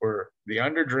circumstances where the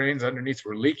under drains underneath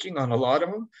were leaking on a lot of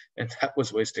them, and that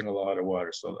was wasting a lot of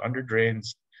water. So under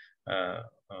drains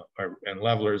and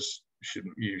levelers,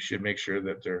 you should make sure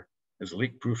that they're as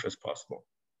leak proof as possible.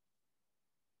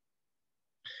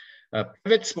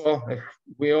 Pivots, well,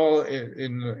 we all,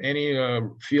 in any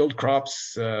field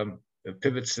crops, the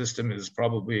pivot system is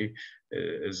probably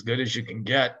as good as you can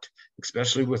get,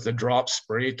 especially with the drop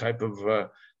spray type of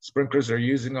sprinklers are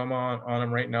using them on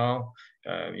them right now.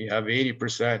 You have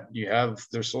 80%,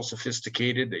 they're so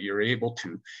sophisticated that you're able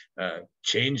to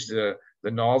change the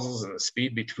nozzles and the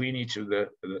speed between each of the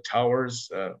towers.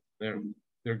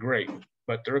 They're great,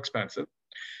 but they're expensive.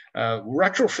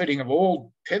 Retrofitting of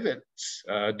old pivots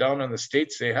down in the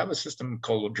States, they have a system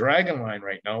called a dragon line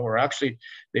right now, where actually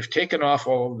they've taken off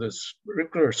all of this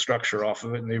sprinkler structure off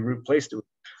of it and they replaced it with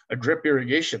a drip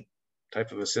irrigation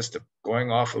type of a system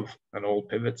going off of an old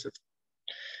pivot system.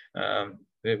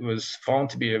 It was found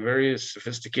to be a very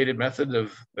sophisticated method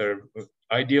of, or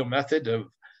ideal method of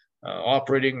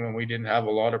operating when we didn't have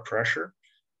a lot of pressure,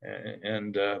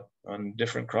 and on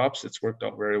different crops, it's worked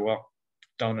out very well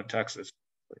down in Texas.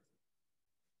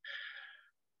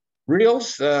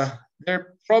 Reels,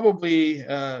 they're probably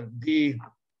the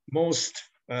most,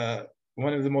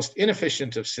 one of the most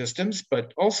inefficient of systems,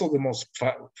 but also the most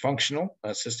functional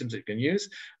systems that you can use.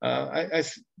 I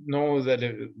know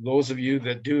that those of you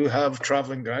that do have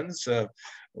traveling guns,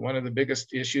 one of the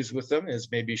biggest issues with them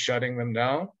is maybe shutting them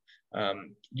down.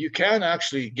 You can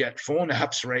actually get phone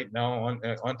apps right now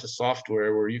onto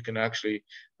software where you can actually,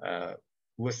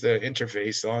 with the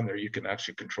interface on there, you can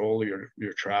actually control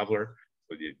your traveler.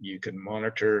 You can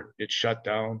monitor it shut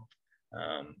down,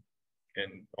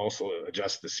 and also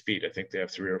adjust the speed. I think they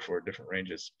have 3 or 4 different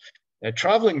ranges. A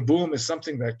traveling boom is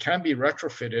something that can be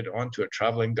retrofitted onto a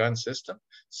traveling gun system.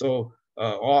 So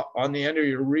on the end of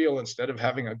your reel, instead of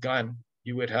having a gun,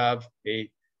 you would have a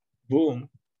boom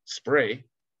spray,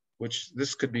 which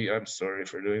this could be, I'm sorry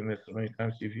for doing this so many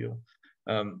times to you.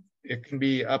 It can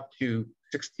be up to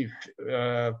 60,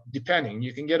 depending.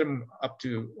 You can get them up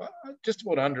to just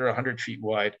about under 100 feet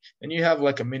wide, and you have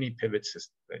like a mini pivot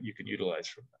system that you can utilize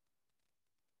from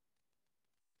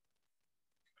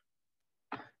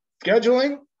that.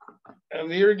 Scheduling of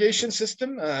the irrigation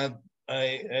system.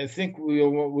 I think we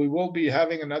will be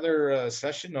having another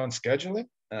session on scheduling.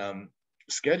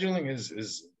 Scheduling is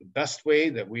the best way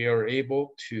that we are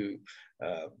able to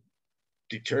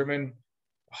determine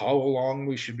how long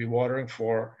we should be watering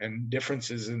for and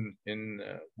differences in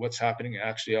what's happening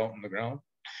actually out in the ground.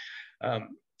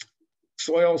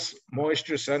 Soils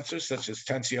moisture sensors such as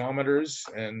tensiometers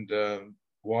and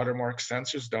watermark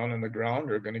sensors down in the ground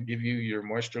are going to give you your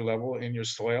moisture level in your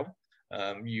soil.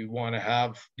 You want to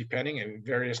have, depending on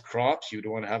various crops, you'd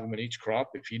want to have them in each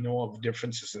crop. If you know of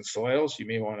differences in soils, you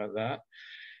may want to have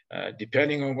that.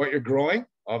 Depending on what you're growing,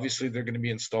 obviously they're going to be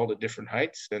installed at different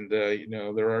heights. And you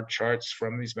know, there are charts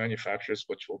from these manufacturers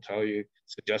which will tell you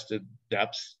suggested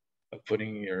depths of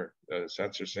putting your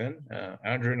sensors in.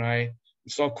 Andrew and I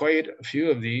installed quite a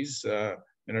few of these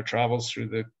in our travels through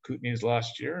the Kootenays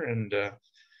last year, and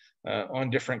on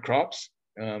different crops.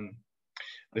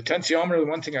 The tensiometer, the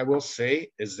one thing I will say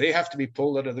is they have to be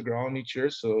pulled out of the ground each year,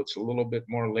 so it's a little bit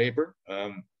more labor.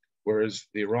 Whereas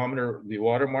the aerometer, the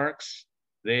watermarks,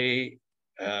 they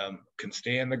can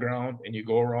stay in the ground, and you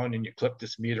go around and you clip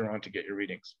this meter on to get your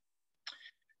readings.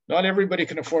 Not everybody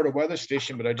can afford a weather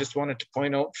station, but I just wanted to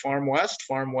point out Farm West.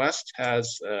 Farm West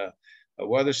has a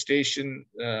weather station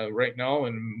right now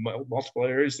in multiple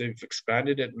areas. They've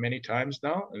expanded it many times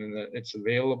now, and it's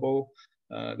available.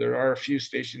 There are a few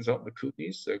stations out in the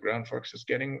Kootenays. Grand Forks is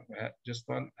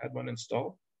had one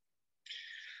installed.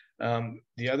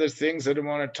 The other things that I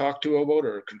want to talk to you about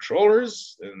are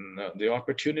controllers and the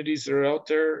opportunities that are out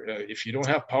there. If you don't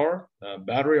have power,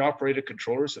 battery operated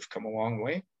controllers have come a long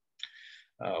way.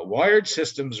 Wired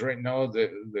systems right now,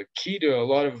 the key to a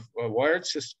lot of wired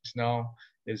systems now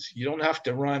is you don't have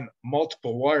to run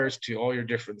multiple wires to all your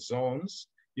different zones.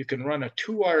 You can run a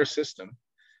 2-wire system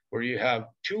where you have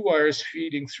 2 wires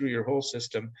feeding through your whole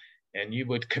system, and you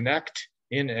would connect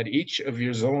in at each of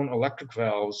your zone electric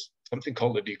valves something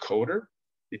called a decoder.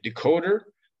 The decoder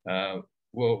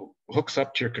hooks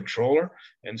up to your controller,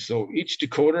 and so each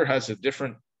decoder has a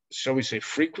different, shall we say,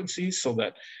 frequency, so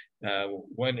that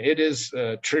when it is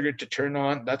triggered to turn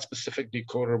on, that specific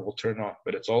decoder will turn on,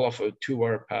 but it's all off a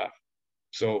 2-wire path.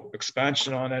 So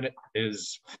expansion on it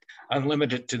is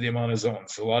unlimited to the amount of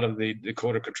zones. A lot of the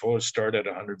decoder controllers start at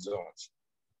 100 zones.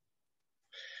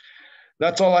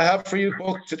 That's all I have for you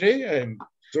folks today. I'm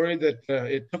sorry that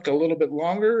it took a little bit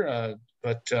longer,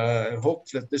 but I hope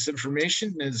that this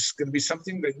information is going to be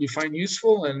something that you find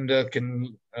useful and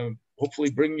can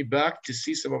hopefully bring you back to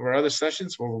see some of our other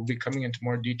sessions where we'll be coming into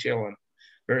more detail on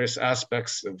various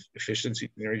aspects of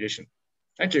efficiency in irrigation.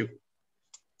 Thank you.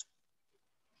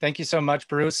 Thank you so much,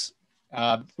 Bruce.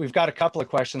 We've got a couple of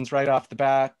questions right off the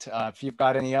bat. If you've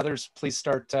got any others, please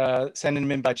start sending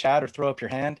them in by chat or throw up your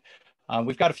hand.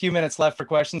 We've got a few minutes left for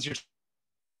questions. You're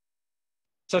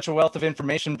such a wealth of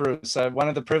information, Bruce. One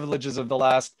of the privileges of the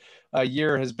last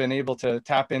year has been able to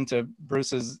tap into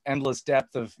Bruce's endless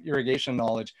depth of irrigation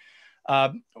knowledge.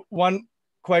 One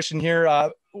question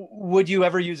here, would you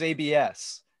ever use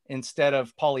ABS instead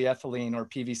of polyethylene or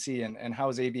PVC, and how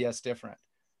is ABS different?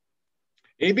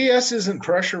 ABS isn't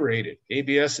pressure rated.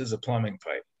 ABS is a plumbing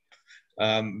pipe.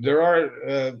 There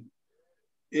are,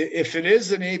 if it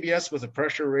is an ABS with a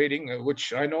pressure rating,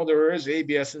 which I know there is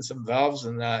ABS in some valves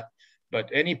and that, but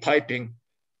any piping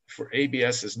for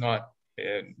ABS is not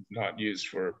used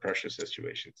for pressure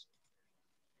situations.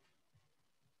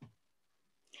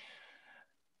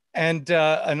 And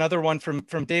another one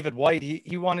from David White,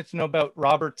 he wanted to know about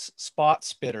Robert's spot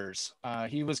spitters.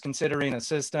 He was considering a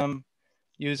system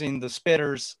using the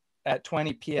spitters at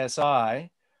 20 PSI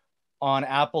on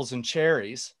apples and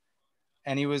cherries.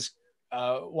 And he was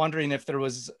wondering if there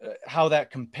was how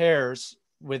that compares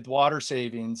with water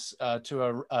savings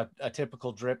to a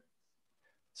typical drip,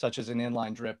 such as an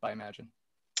inline drip, I imagine.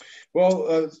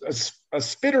 Well, a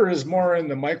spitter is more in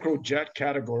the microjet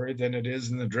category than it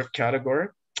is in the drip category.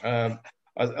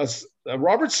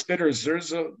 Robert spitters,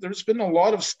 there's been a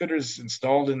lot of spitters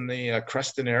installed in the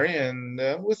Creston area, and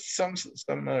with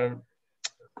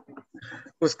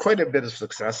with quite a bit of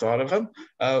success out of them.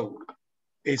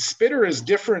 A spitter is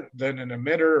different than an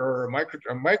emitter or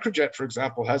a microjet, for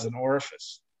example, has an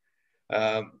orifice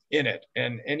in it,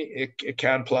 and it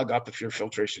can plug up if your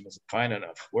filtration isn't fine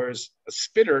enough. Whereas a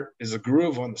spitter is a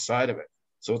groove on the side of it,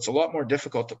 so it's a lot more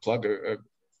difficult to plug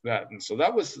that. And so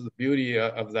that was the beauty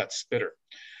of that spitter.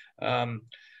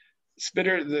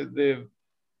 Spitter, the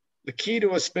key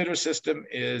to a spitter system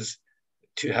is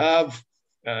to have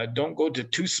don't go to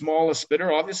too small a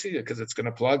spitter, obviously, because it's going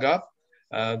to plug up.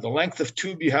 The length of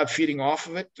tube you have feeding off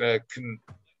of it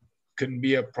can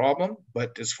be a problem,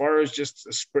 but as far as just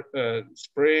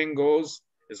spraying goes,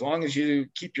 as long as you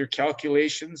keep your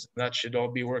calculations, that should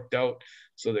all be worked out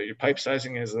so that your pipe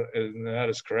sizing is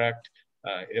correct.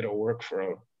 It'll work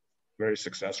very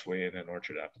successfully in an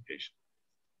orchard application.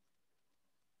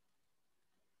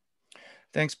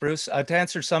 Thanks, Bruce. To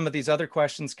answer some of these other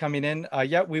questions coming in,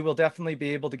 yeah, we will definitely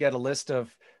be able to get a list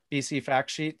of BC fact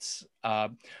sheets.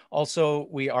 Also,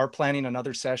 we are planning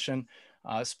another session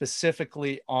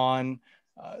specifically on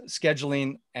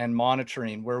scheduling and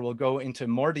monitoring, where we'll go into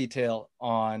more detail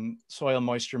on soil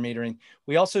moisture metering.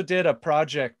 We also did a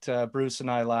project, Bruce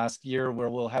and I, last year, where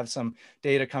we'll have some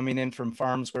data coming in from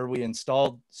farms where we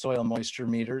installed soil moisture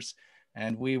meters,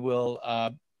 and we will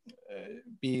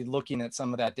be looking at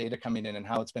some of that data coming in and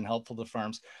how it's been helpful to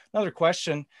farms. Another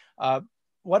question,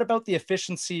 what about the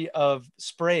efficiency of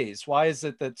sprays? Why is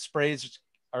it that sprays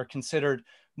are considered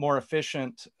more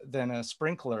efficient than a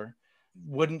sprinkler?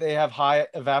 Wouldn't they have high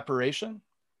evaporation?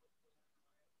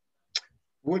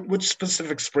 Which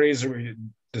specific sprays are we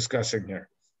discussing here?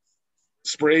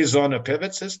 Sprays on a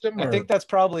pivot system? I think that's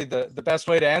probably the best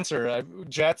way to answer.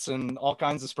 Jets and all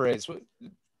kinds of sprays.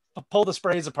 Pull the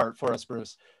sprays apart for us,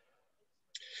 Bruce.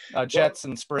 Jets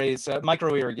and sprays,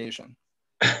 micro irrigation.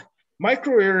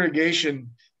 Micro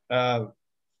irrigation,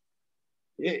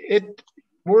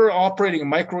 we're operating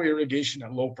micro irrigation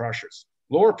at low pressures.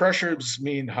 Lower pressures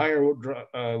mean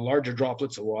larger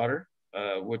droplets of water,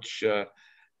 which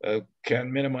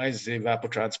can minimize the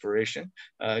evapotranspiration.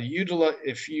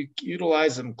 If you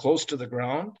utilize them close to the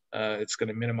ground, it's going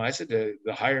to minimize it.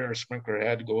 The higher a sprinkler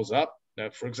head goes up.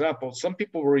 For example, some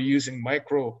people were using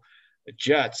micro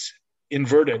jets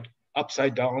inverted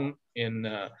upside down in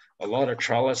a lot of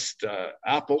trellised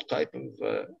apple type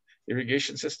of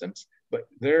irrigation systems. But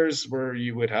there's where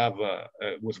you would have,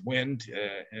 with wind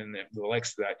and the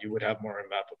likes of that, you would have more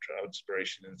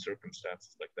evapotranspiration in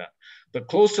circumstances like that. But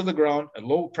close to the ground at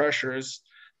low pressures,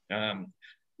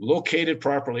 located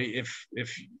properly,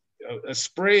 if a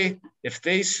spray, if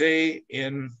they say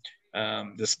in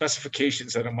the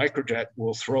specifications that a microjet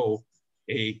will throw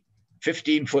a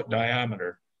 15-foot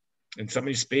diameter, and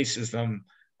somebody spaces them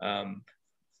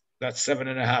that's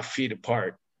 7.5 feet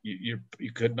apart, you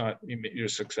could not, your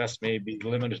success may be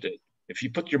limited. If you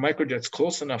put your microjets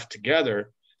close enough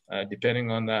together, depending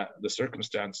on the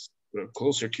circumstance,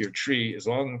 closer to your tree, as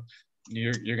long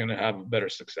you're going to have a better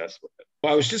success with it.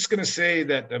 Well, I was just going to say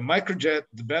that the microjet,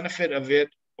 the benefit of it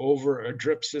over a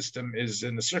drip system is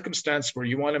in the circumstance where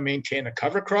you want to maintain a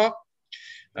cover crop.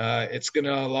 It's going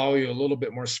to allow you a little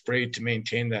bit more spray to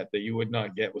maintain that you would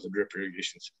not get with a drip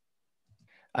irrigation system.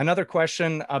 Another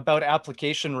question about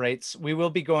application rates. We will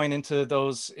be going into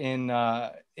those in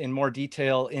more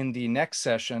detail in the next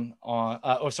session,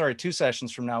 two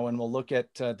sessions from now, when we'll look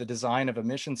at the design of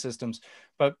emission systems.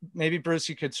 But maybe, Bruce,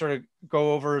 you could sort of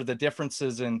go over the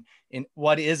differences in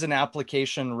what is an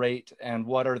application rate and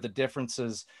what are the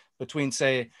differences between,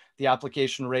 say, the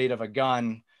application rate of a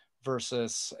gun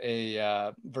versus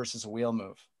a wheel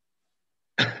move.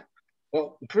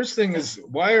 Well, the first thing is,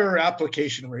 why are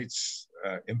application rates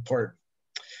important?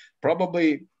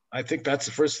 Probably I think that's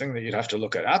the first thing that you'd have to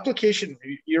look at. Application,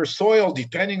 your soil,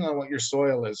 depending on what your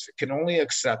soil is, it can only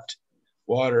accept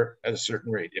water at a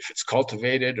certain rate. If it's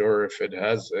cultivated or if it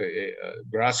has a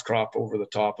grass crop over the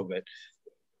top of it.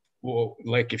 Well,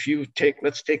 like if you take,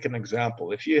 let's take an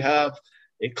example. If you have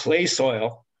a clay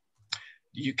soil,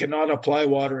 you cannot apply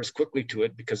water as quickly to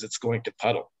it because it's going to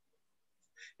puddle.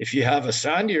 If you have a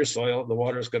sandier soil, the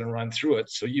water is going to run through it,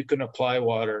 so you can apply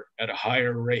water at a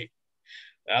higher rate.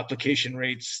 Application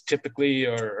rates typically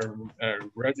are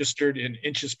registered in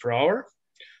inches per hour.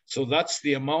 So that's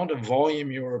the amount of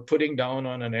volume you're putting down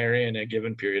on an area in a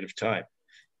given period of time.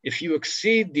 If you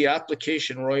exceed the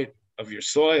application rate of your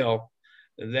soil,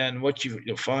 then what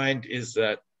you'll find is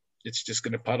that it's just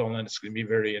going to puddle and it's going to be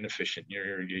very inefficient in your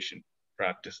irrigation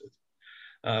practices.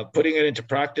 Putting it into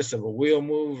practice of a wheel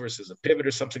move versus a pivot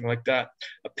or something like that.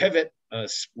 A pivot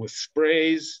with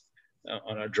sprays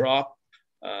on a drop,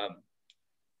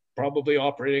 probably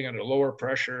operating at a lower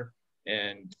pressure,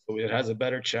 and it has a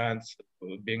better chance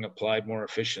of being applied more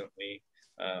efficiently.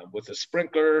 With a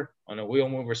sprinkler on a wheel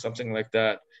move or something like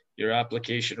that, your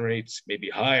application rates may be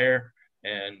higher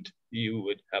and you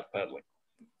would have puddling.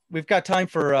 We've got time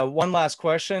for one last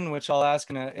question, which I'll ask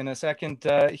in a second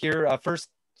here. First,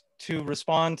 to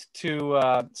respond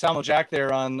to Salmo Jack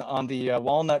there on the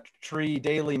walnut tree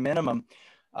daily minimum.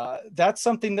 That's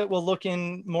something that we'll look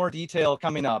in more detail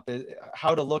coming up,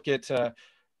 how to look at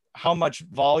how much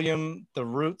volume the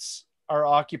roots are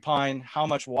occupying, how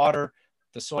much water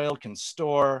the soil can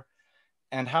store,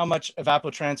 and how much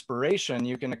evapotranspiration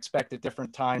you can expect at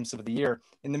different times of the year.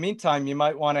 In the meantime, you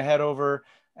might want to head over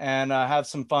and have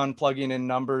some fun plugging in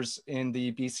numbers in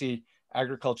the BC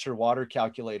Agriculture Water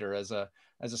Calculator as a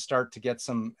start to get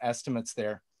some estimates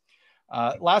there.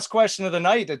 Last question of the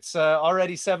night. It's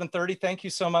already 7:30. Thank you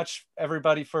so much,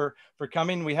 everybody, for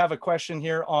coming. We have a question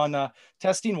here on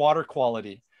testing water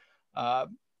quality.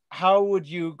 How would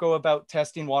you go about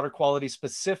testing water quality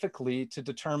specifically to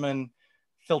determine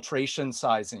filtration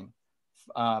sizing?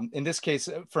 In this case,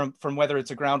 from whether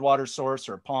it's a groundwater source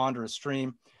or a pond or a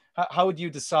stream, how would you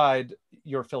decide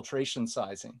your filtration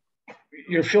sizing?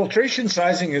 Your filtration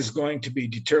sizing is going to be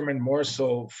determined more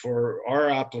so for our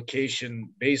application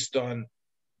based on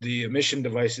the emission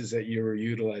devices that you're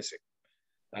utilizing.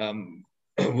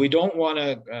 We don't want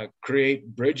to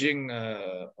create bridging,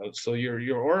 so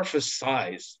your orifice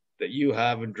size that you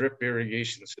have in drip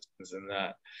irrigation systems and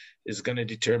that is going to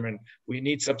determine, we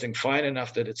need something fine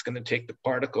enough that it's going to take the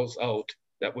particles out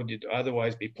that would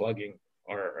otherwise be plugging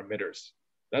our emitters.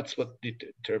 That's what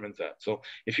determines that. So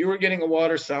if you were getting a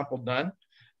water sample done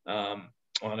on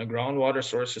a groundwater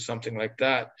source or something like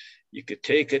that, you could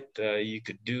take it, you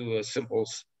could do a simple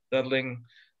settling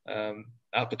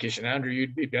application. Andrew,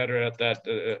 you'd be better at that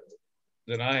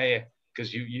than I,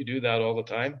 because you do that all the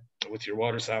time with your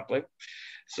water sampling.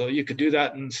 So you could do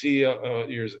that and see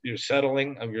your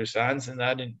settling of your sands and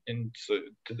that so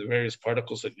to the various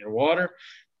particles in your water.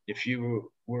 If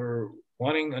you were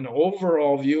wanting an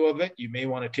overall view of it, you may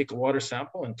want to take a water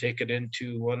sample and take it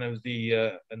into one of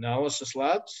the analysis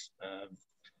labs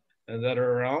that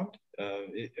are around,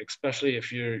 especially if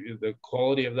the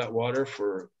quality of that water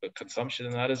for the consumption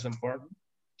and that is important.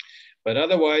 But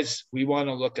otherwise, we want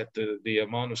to look at the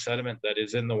amount of sediment that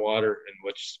is in the water and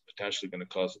what's potentially going to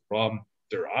cause a problem.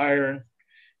 There are iron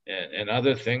and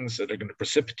other things that are going to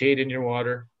precipitate in your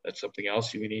water. That's something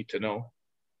else you need to know.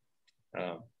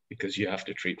 Because you have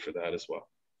to treat for that as well.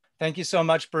 Thank you so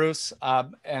much, Bruce.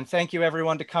 And thank you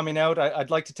everyone to coming out. I'd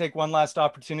like to take one last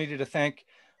opportunity to thank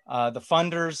the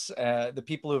funders, the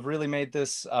people who have really made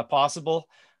this possible,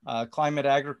 Climate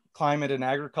and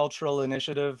Agricultural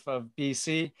Initiative of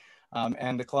BC,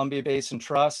 and the Columbia Basin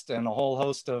Trust, and a whole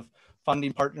host of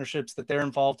funding partnerships that they're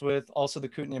involved with, also the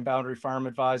Kootenay and Boundary Farm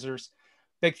Advisors.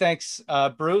 Big thanks,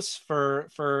 Bruce,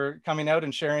 for coming out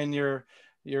and sharing your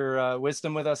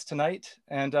wisdom with us tonight.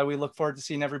 And we look forward to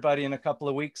seeing everybody in a couple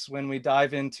of weeks when we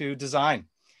dive into design.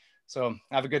 So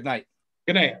have a good night.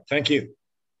 Good night. Thank you.